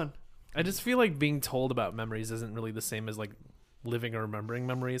episode 1. I just feel like being told about memories isn't really the same as like living or remembering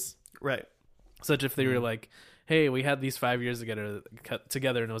memories. Right. Such if they were like, hey, we had these 5 years together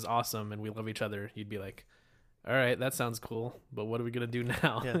and it was awesome and we love each other. You'd be like, all right, that sounds cool, but what are we going to do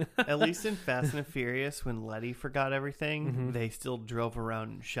now? Yeah. At least in Fast and Furious, when Letty forgot everything, they still drove around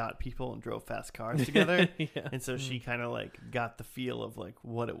and shot people and drove fast cars together. And so she kind of like got the feel of like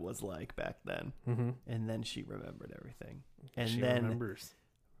what it was like back then. And then she remembered everything. And she then remembers.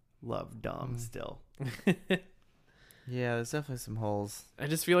 Loved Dom still. Yeah, there's definitely some holes. I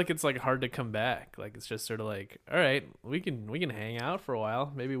just feel like it's like hard to come back. Like it's just sort of like, all right, we can hang out for a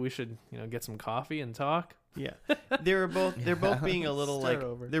while. Maybe we should, get some coffee and talk. Yeah, they're both being a little Start like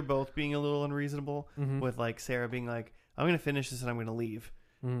over. they're both being a little unreasonable with like Sarah being like, I'm gonna finish this and I'm gonna leave,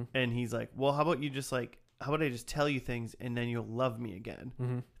 and he's like, well, how about I just tell you things and then you'll love me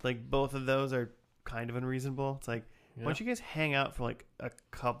again. Like both of those are kind of unreasonable. It's like, why don't you guys hang out for like a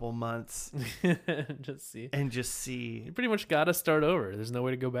couple months just see. and just see, You pretty much got to start over. There's no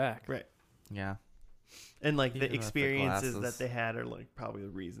way to go back. right? Yeah. And like Even the with the experiences glasses. that they had are like probably the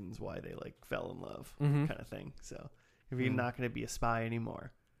reasons why they like fell in love, Mhm. kind of thing. So if you're not going to be a spy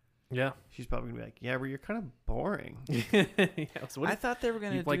anymore, Yeah. she's probably gonna be like, yeah, but you're kind of boring. Yeah. So I thought they were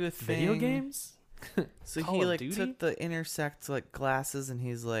gonna you do like a video thing. games? So Call he of like Duty? took the intersect like glasses, and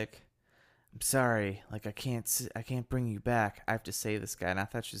he's like, "I'm sorry, like I can't bring you back. I have to save this guy." And I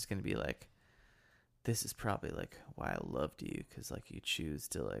thought she was gonna be like, "This is probably like why I loved you, because like you choose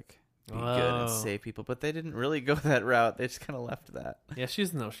to like be good and Oh. save people." But they didn't really go that route. They just kind of left that. Yeah, she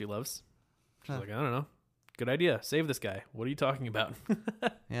doesn't know she loves. She's Huh. like, I don't know. Good idea. Save this guy. What are you talking about?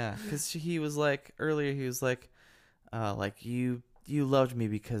 Yeah, because he was like earlier. He was like you loved me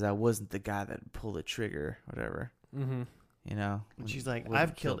because I wasn't the guy that pulled the trigger, whatever. Mm-hmm. You know. And she's like, wouldn't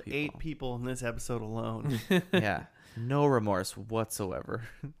I've kill killed 8 people in this episode alone. Yeah, no remorse whatsoever.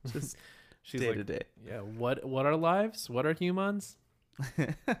 Just She's day like, to day. yeah. What are lives? What are humans?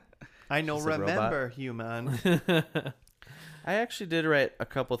 I know, She's a robot. remember, human. I actually did write a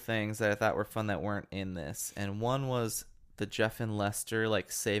couple things that I thought were fun that weren't in this, and one was the Jeff and Lester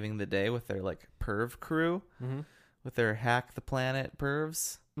like saving the day with their like perv crew, with their hack the planet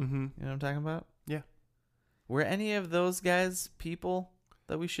pervs. Mm-hmm. You know what I'm talking about? Yeah. Were any of those guys people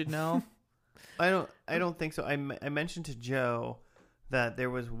that we should know? I don't think so. I mentioned to Joe that there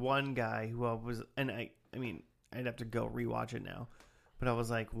was one guy who was, and I mean, I'd have to go rewatch it now, but I was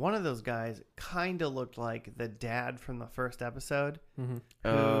like, one of those guys kind of looked like the dad from the first episode,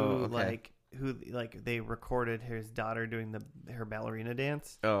 Oh, okay. who they recorded his daughter doing her ballerina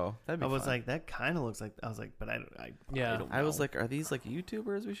dance. Oh, that'd be I was fun. like, that kind of looks like. I was like, but I Yeah. don't I was know. like, are these like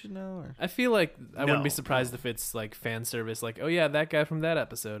YouTubers we should know? Or? I feel like I wouldn't be No. surprised if it's like fan service, like, oh yeah, that guy from that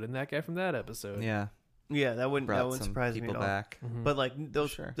episode and that guy from that episode. Yeah, yeah, that wouldn't brought some surprise me people at all. back. Mhm. But like those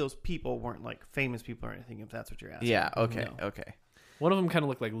Sure. those people weren't like famous people or anything. If that's what you're asking. Yeah. Okay. No. Okay. One of them kind of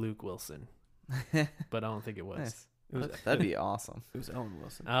looked like Luke Wilson, but I don't think it was. Nice. It was, That'd be awesome. it was Owen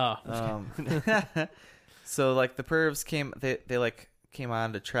Wilson. Oh, So like the pervs came, they like came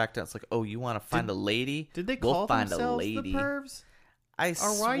on to track down. It's like, oh, you want to find a lady? Did they We'll call find a themselves lady. the pervs? I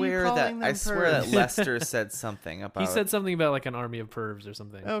why are you swear calling them I swear that pervs? Lester said something about. he said something about like an army of pervs or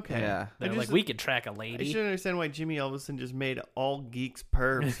something. Okay. Yeah. They're I like, just- we could track a I lady. should understand why Jimmy Elvison just made all geeks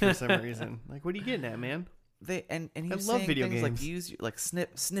pervs for some reason. Like, what are you getting at, man? They and he I was love saying video things like games. use your, like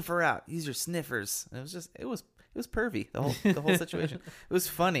sniffer out, use your sniffers. And it was pervy, the whole situation. It was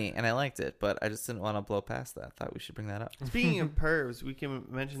funny and I liked it, but I just didn't want to blow past that. Thought we should bring that up. Speaking of pervs, we can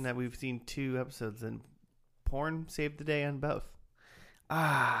mention that we've seen 2 episodes and porn saved the day on both.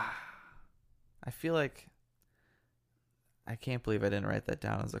 I feel like I can't believe I didn't write that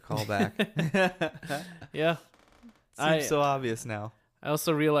down as a callback. Yeah. Seems so obvious now. I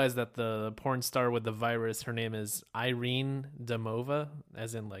also realized that the porn star with the virus, her name is Irene Demova,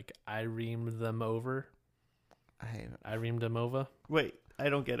 as in like I reamed them over. Irene Demova. Wait, I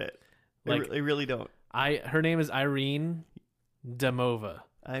don't get it. Like- I really don't. Her name is Irene Demova.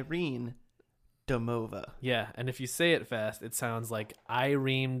 Irene Domova. Yeah, and if you say it fast, it sounds like I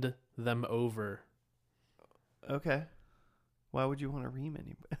reamed them over. Okay. Why would you want to ream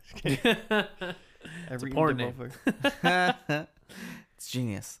anybody? It's a Irene porn name. Domova. It's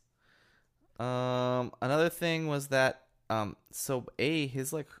genius. Another thing was that so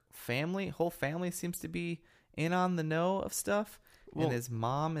his like whole family seems to be in on the know of stuff, Well- and his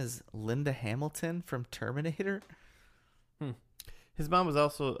mom is Linda Hamilton from Terminator. His mom was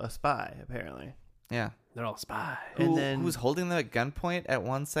also a spy, apparently. Yeah, They're all spies. And then- who was holding them at gunpoint at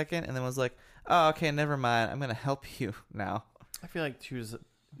 1 second, and then was like, "Oh, okay, never mind. I'm gonna help you now." I feel like she was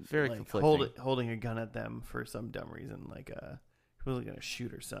Very like conflicting. holding a gun at them for some dumb reason. Like, he wasn't gonna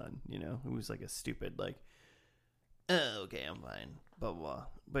shoot her son. You know, it was like a stupid like. Oh, okay, I'm fine. Blah blah. Blah.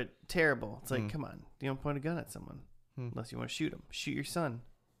 But terrible. It's like, come on, you don't point a gun at someone unless you want to shoot him. Shoot your son,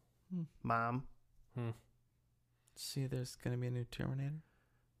 mom. See, there's gonna be a new Terminator.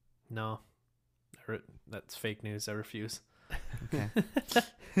 No. That's fake news. I refuse. Okay.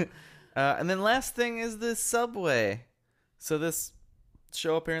 And then last thing is the subway. So this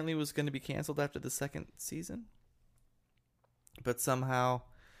show apparently was going to be canceled after the second season, but somehow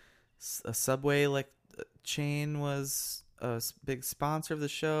a subway like chain was a big sponsor of the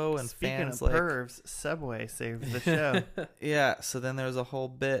show, and Speaking fans of pervs, Subway saved the show. yeah. So then there was a whole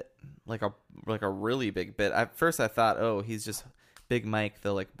bit, like a really big bit. At first, I thought, oh, he's just Big Mike,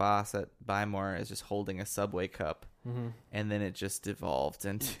 the like boss at Buy More, is just holding a Subway cup, and then it just devolved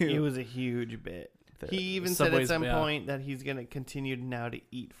into. It was a huge bit. He even said at Subway's- some yeah. point that he's going to continue now to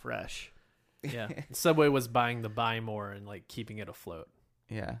eat fresh. Yeah. Subway was buying the Buy More and like keeping it afloat.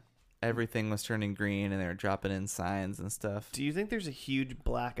 Yeah. Everything was turning green, and they were dropping in signs and stuff. Do you think there's a huge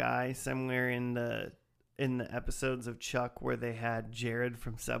black eye somewhere in the episodes of Chuck where they had Jared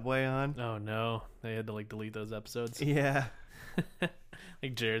from Subway on? Oh no, they had to like delete those episodes. Yeah.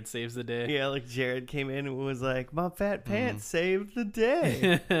 Like Jared saves the day. Yeah, like Jared came in and was like, "My fat pants saved the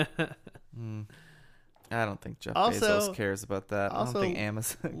day." Mm. I don't think Jeff Also- Bezos cares about that. I also, don't think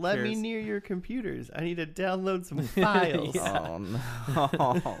Amazon Let me cares. near your computers. I need to download some files. Yeah. Oh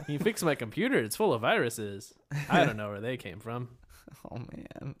no! You fix my computer, it's full of viruses. I don't know where they came from. Oh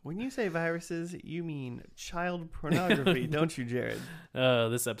man! When you say viruses, you mean child pornography, don't you, Jared?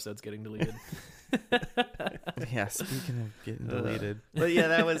 This episode's getting deleted. Yeah. Speaking of getting deleted, But yeah,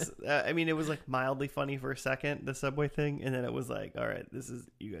 that was. I mean, it was like mildly funny for a second, the Subway thing, and then it was like, all right,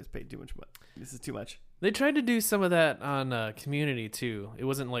 you guys paid too much money. This is too much. They tried to do some of that on Community too. It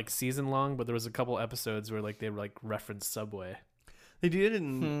wasn't like season long, but there was a couple episodes where like they like referenced Subway. They do it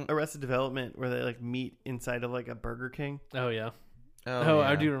in Arrested Development where they like meet inside of like a Burger King, Oh yeah. oh,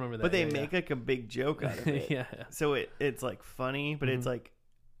 I yeah. do remember that. but they yeah, make like a big joke out of yeah. it. yeah. So it's like funny, but Mhm.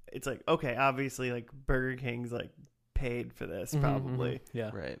 it's like okay, obviously like Burger King's like paid for this Mhm, probably, mhm. Yeah.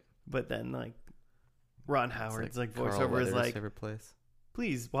 right. but then like Ron It's Howard's like Carl voiceover is Weathers' like, favorite place.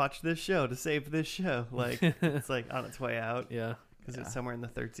 please watch this show to save this show. Like it's like on its way out Yeah. because Yeah. it's somewhere in the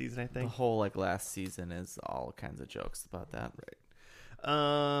third season, I The think. whole like last season is all kinds of jokes about that.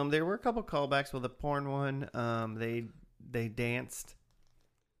 There were a couple callbacks with the porn one. They danced.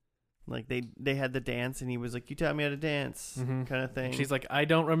 Like they had the dance, and he was like, "You taught me how to dance," Mhm. kind of thing. She's like, I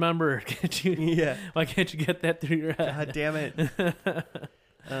don't remember. Can't you? "Yeah, Why can't you get that through your head? god damn it."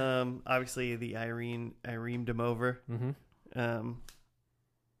 Obviously the Irene him over. hmm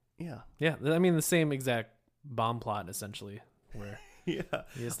Yeah, Yeah. I mean, the same exact bomb plot essentially, where yeah.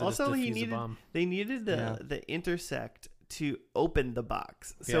 he has to Also, just he defuse needed a bomb. they needed the intersect to open the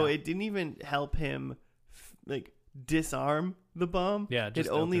box, so Yeah. it didn't even help him like disarm the bomb. Yeah, It just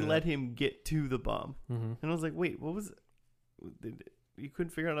only open it let up. him get to the bomb. Mhm. And I was like, wait, what was you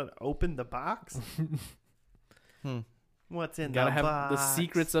couldn't figure out how to open the box? Hmm. What's in Gotta the have box? the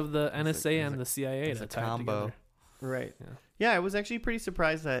secrets of the NSA it's and a- the CIA it's to a tie it combo. together. Right. Yeah. Yeah, I was actually pretty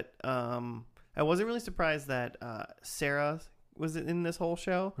surprised that I wasn't really surprised that Sarah was in this whole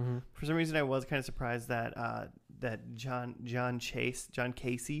show. Mm-hmm. For some reason I was kind of surprised that that John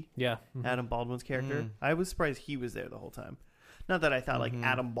Casey, Yeah. Mhm. Adam Baldwin's character. Mm. I was surprised he was there the whole time. Not that I thought like Mhm.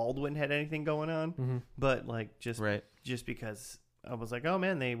 Adam Baldwin had anything going on, Mhm. but like just Right. because I was like, oh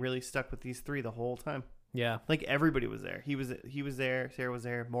man, they really stuck with these three the whole time. Yeah. Like everybody was there. He was there. Sarah was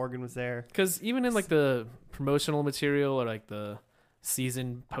there. Morgan was there. Because even in like the promotional material or like the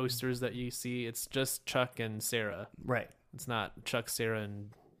season posters that you see, it's just Chuck and Sarah. Right. It's not Chuck, Sarah,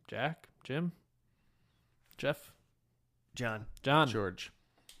 and Jim, Jeff, John.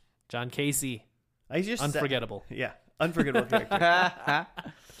 John Casey. I just Unforgettable. Yeah. Unforgettable character.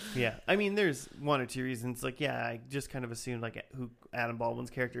 Yeah. I mean, there's one or two reasons. Like, yeah, I just kind of assumed like who Adam Baldwin's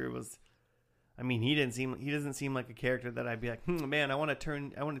character was. I mean, he doesn't seem like a character that I'd be like, man, I want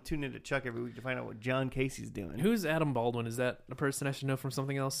to tune into Chuck every week to find out what John Casey's doing. Who's Adam Baldwin? Is that a person I should know from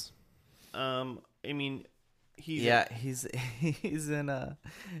something else? I mean, he's he's in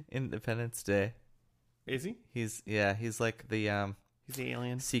Independence Day. is he? He's like the He's the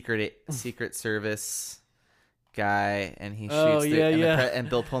alien. secret service guy, and he shoots. Oh, yeah, and yeah. And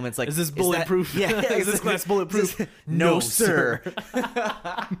Bill Pullman's like, Is this that-" bulletproof? Yeah, Is this glass bulletproof? No, sir.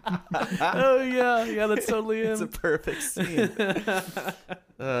 Oh yeah, that's totally him. It's a perfect scene.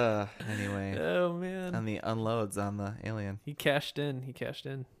 Anyway, Oh man, and the unloads on the alien. he cashed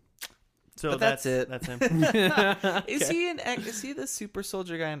in. So But that's it. That's him. Is he Is he the super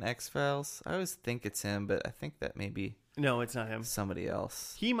soldier guy in X-Files? I always think it's him, but I think that may be No, it's not him. somebody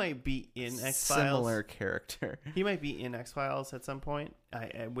else. He might be in X-Files. Similar character. He might be in X-Files at some point.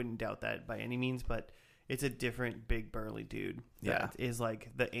 I wouldn't doubt that by any means, but it's a different big burly dude that is like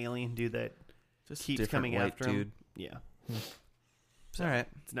the alien dude that Just keeps different coming white after dude. him. Yeah. All right,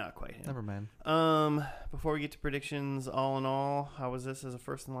 It's not quite him. never mind. Before we get to predictions, all in all, how was this as a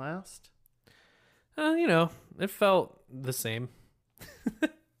first and last? It felt the same.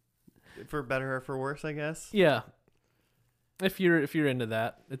 For better or for worse, I guess. Yeah. If you're into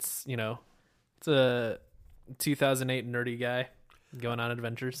that, it's It's a 2008 nerdy guy going on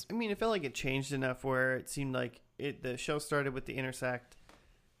adventures. I mean, it felt like it changed enough where it seemed like the show started with the Intersect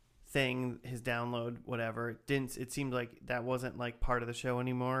thing, his download, whatever. It seemed like that wasn't like part of the show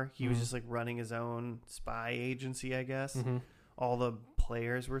anymore. He was just like running his own spy agency, I guess. All the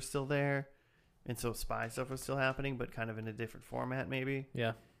players were still there, and so spy stuff was still happening, but kind of in a different format, maybe.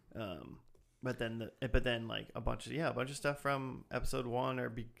 Yeah. But then like a bunch of stuff from episode 1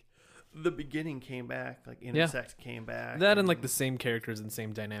 or the beginning came back, like Intersect came back. That and like the same characters and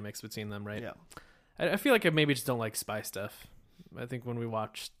same dynamics between them, right? Yeah. I feel like I maybe just don't like spy stuff. I think when we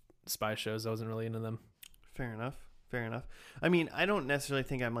watched spy shows, I wasn't really into them. Fair enough. I mean, I don't necessarily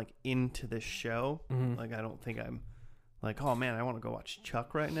think I'm like into this show. Like, I don't think I'm like, oh man, I want to go watch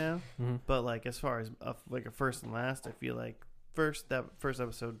Chuck right now. But like, as far as like a first and last, I feel like that first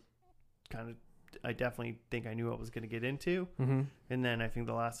episode kind of, I definitely think I knew what I was going to get into. And then I think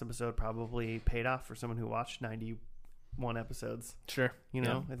the last episode probably paid off for someone who watched 91 episodes. Sure. You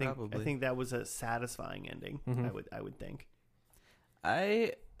know, Yeah, I think probably. I think that was a satisfying ending. I would think.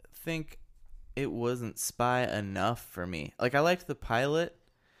 I think it wasn't spy enough for me. Like, I liked the pilot,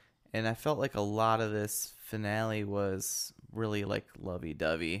 and I felt like a lot of this finale was really like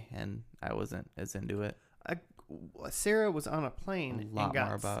lovey-dovey, and I wasn't as into it. Sarah was on a plane A lot and got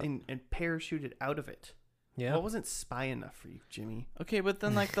more about- and parachuted out of it. Yeah. What wasn't spy enough for you, Jimmy? Okay, but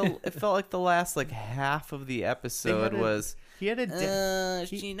then like it felt like the last like half of the episode was He had to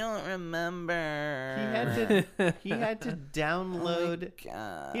she don't remember. he had to download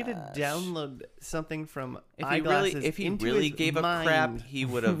God. he had to download something from If he eyeglasses really, if he into really his gave a mind. crap, he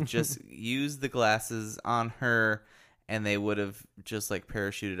would have just used the glasses on her, and they would have just like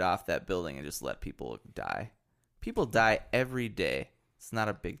parachuted off that building and just let people die. People die every day. It's not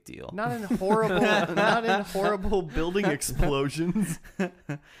a big deal. Not in horrible building explosions.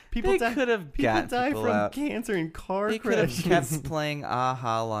 People They die. could have People gotten die people from out. cancer and car They could have crashes. kept playing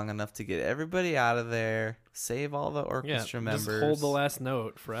Aha long enough to get everybody out of there, save all the Yeah. orchestra members. Just hold the last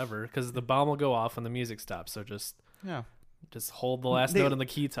note forever because the bomb will go off when the music stops. So just hold the last note on the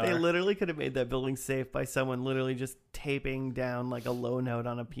keytar. They literally could have made that building safe by someone literally just taping down like a low note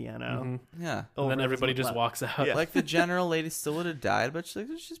on a piano. Yeah. And then over everybody his just lap. walks out. Yeah. Like the general lady still would have died, but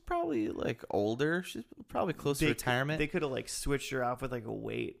she's probably like older. She's probably close to retirement. They could have like switched her off with like a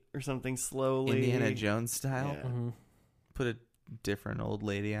weight or something slowly. Indiana Jones style. Yeah. Put a different old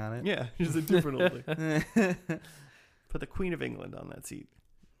lady on it. Yeah, she's a different old lady. Put the Queen of England on that seat.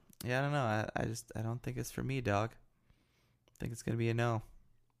 Yeah, I don't know. I don't think it's for me, dog. I think it's gonna be a no.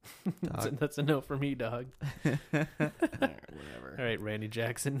 Dog. That's a no for me, dog. All right, whatever. All right, Randy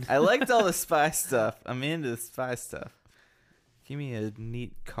Jackson. I liked all the spy stuff. I'm into the spy stuff. Give me a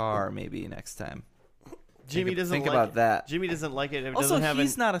neat car maybe next time. Jimmy doesn't think like about it. that. Jimmy doesn't like it. If it Also, doesn't have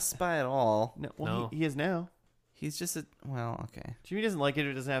he's not a spy at all. No. He is now. He's just okay. Jimmy doesn't like it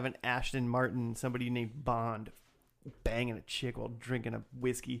if it doesn't have an Ashton Martin, somebody named Bond, banging a chick while drinking a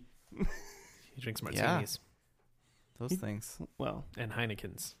whiskey. He drinks martinis Those things. Well, and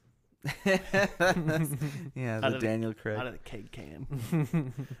Heinekens. Yeah, Out the of the- Daniel Craig. out of the keg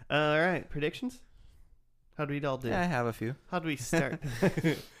can. All right, predictions? How do we all do? Yeah, I have a few. How do we start?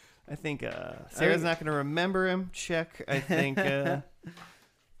 I think Sarah's not going to remember him. Check. I think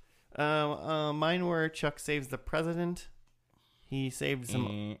mine were Chuck saves the president. He saved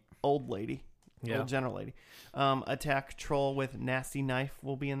some old lady. Yeah. Old general lady. Attack troll with nasty knife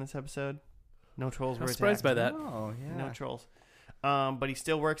will be in this episode. No trolls I'm were surprised attacked. by that. Oh, yeah. No trolls. But he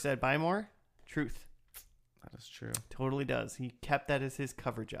still works at Buy More. Truth. That is true. Totally does. He kept that as his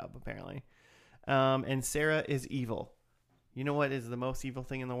cover job, apparently. And Sarah is evil. You know what is the most evil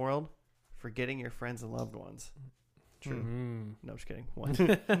thing in the world? Forgetting your friends and loved ones. True. Mhm. No, just kidding.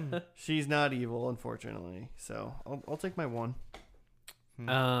 One. She's not evil, unfortunately. So I'll take my one.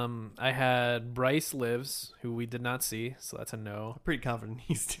 I had Bryce Lives, who we did not see, so that's a no. I'm pretty confident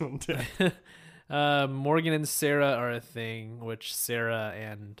he's still dead. Morgan and Sarah are a thing, which Sarah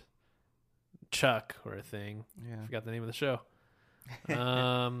and Chuck were a thing. Yeah. I forgot the name of the show.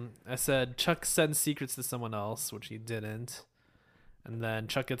 I said Chuck sends secrets to someone else, which he didn't. And then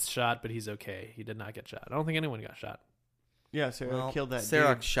Chuck gets shot, but he's okay. He did not get shot. I don't think anyone got shot. Yeah, Sarah killed that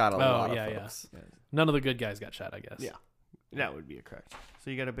Sarah dude. shot a lot of folks. Yeah. None of the good guys got shot, I guess. Yeah. That would be a correct. So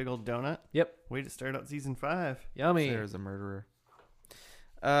you got a big old donut? Yep. Way to start out season 5. Yummy. Sarah's a murderer.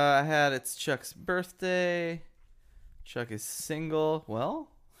 I had it's Chuck's birthday. Chuck is single. Well,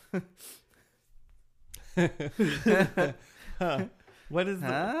 Huh. What is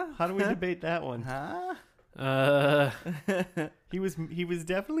Huh? How do we debate that one? huh? He was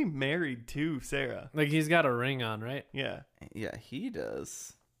definitely married to Sarah. Like he's got a ring on, right? Yeah. Yeah, he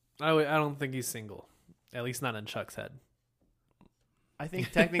does. I don't think he's single. At least not in Chuck's head. I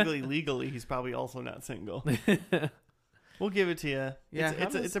think technically, legally, he's probably also not single. We'll give it to you. Yeah,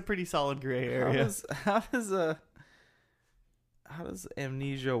 It's a pretty solid gray area. How does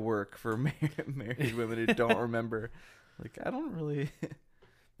amnesia work for married women who don't remember? Like, I don't really.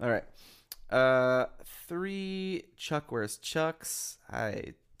 All right. 3, Chuck wears Chucks.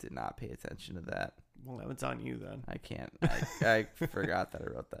 I did not pay attention to that. Well, it's on you then. I can't. I forgot that I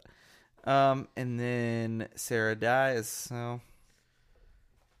wrote that. And then Sarah dies. So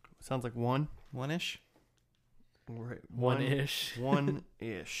Sounds like one. 1-ish. Right. One-ish.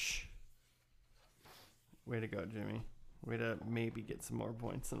 One-ish. Way to go, Jimmy. Way to maybe get some more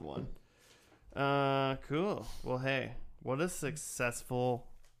points than one. Cool. Well, hey, what a successful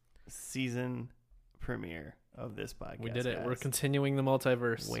season premiere of this podcast. We did it. Guys. We're continuing the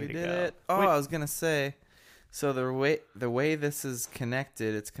multiverse. Way We to did go. it. Oh, Wait. I was gonna say. So the way this is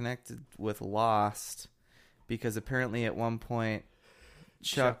connected, it's connected with Lost, because apparently at one point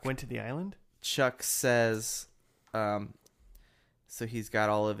Chuck went to the island. Chuck says, so he's got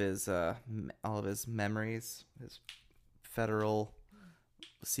all of his memories, his federal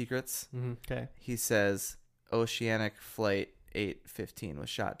secrets. Mm-hmm. Okay. He says Oceanic Flight 815 was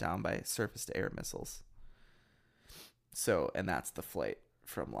shot down by surface-to-air missiles. So, and that's the flight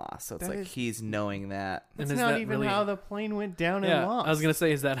from Lost. So it's That like is- he's knowing that. That's And is not that even really- how the plane went down Yeah, in Lost. I was gonna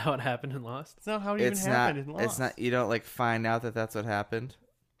say, is that how it happened in Lost? It's not how it even It's happened not. in Lost. It's not. You don't like find out that that's what happened.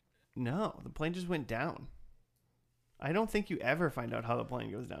 No, the plane just went down. I don't think you ever find out how the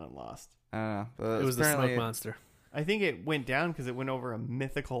plane goes down in Lost. I don't know. But It was the apparently- smoke monster. I think it went down because it went over a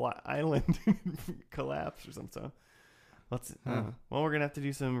mythical island collapse or something. Well, we're gonna have to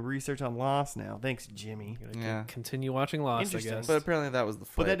do some research on Lost now. Thanks, Jimmy. Gonna Yeah. continue watching Lost, I Interesting. guess. But apparently that was the But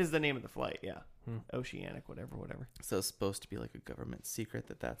flight. that is the name of the flight. Yeah, Hmm. Oceanic, whatever. So it's supposed to be like a government secret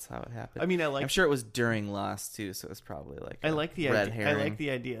that's how it happened. I mean, I'm sure it was during Lost too, so it's probably like I a like the red idea. herring. I like the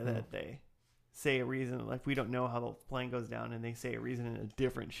idea that they say a reason. Like, we don't know how the plane goes down, and they say a reason in a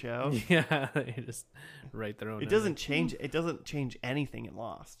different show. Yeah, they just write their own. It doesn't change. It doesn't change anything in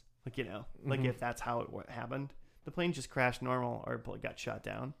Lost. Like, like Mhm. if that's how it happened, the plane just crashed normal or got shot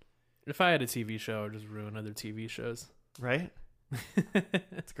down, If I had a TV show, I'd just ruin other TV shows. right?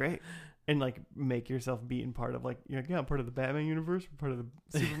 It's great. And like make yourself be in part of like I'm part of the Batman universe, part of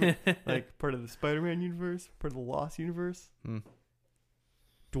the Superman, like part of the Spider-Man universe, part of the Lost universe. Hmm.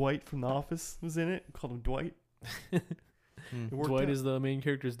 Dwight from The Office was in it. Called him Dwight. Hmm. It worked Dwight out. is the main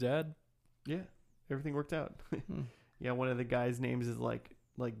character's dad. Yeah, everything worked out. Hmm. Yeah, one of the guys' names is like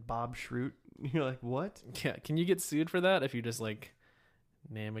Bob Schrute. You're like, what? Yeah, can you get sued for that if you just like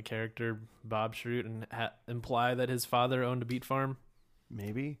name a character Bob Schrute and imply that his father owned a beet farm?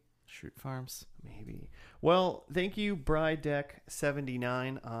 Maybe. Shoot Farms. Maybe. Well, thank you,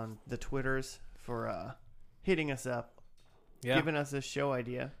 BrideDeck79 on the Twitters for hitting us up, Yeah, giving us this show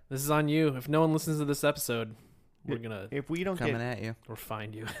idea. this is on you. If no one listens to this episode, we're gonna If we don't Coming get, at you. or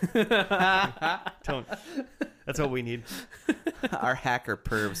find you. don't, that's what we need. Our hacker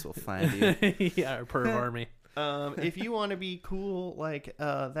pervs will find you. Yeah, our perv army. If you want to be cool like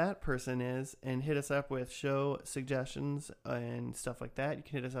that person is and hit us up with show suggestions and stuff like that, you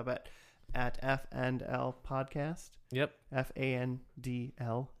can hit us up at F&L Podcast. Yep,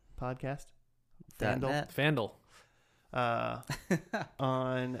 FANDL Podcast. .net. Fandle.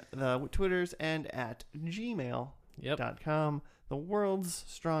 On the Twitters and at gmail.com. Yep. The world's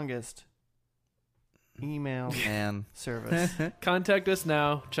strongest email Man. service. Contact us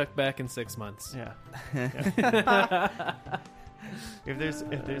now. Check back in 6 months. Yeah. If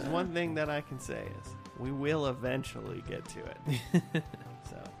there's one thing that I can say is we will eventually get to it.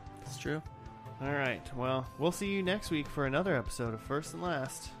 So, It's true. all right. Well, we'll see you next week for another episode of First and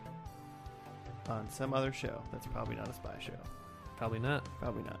Last on some other show. That's probably not a spy show. Probably not.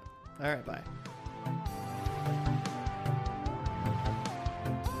 Probably not. All right. Bye.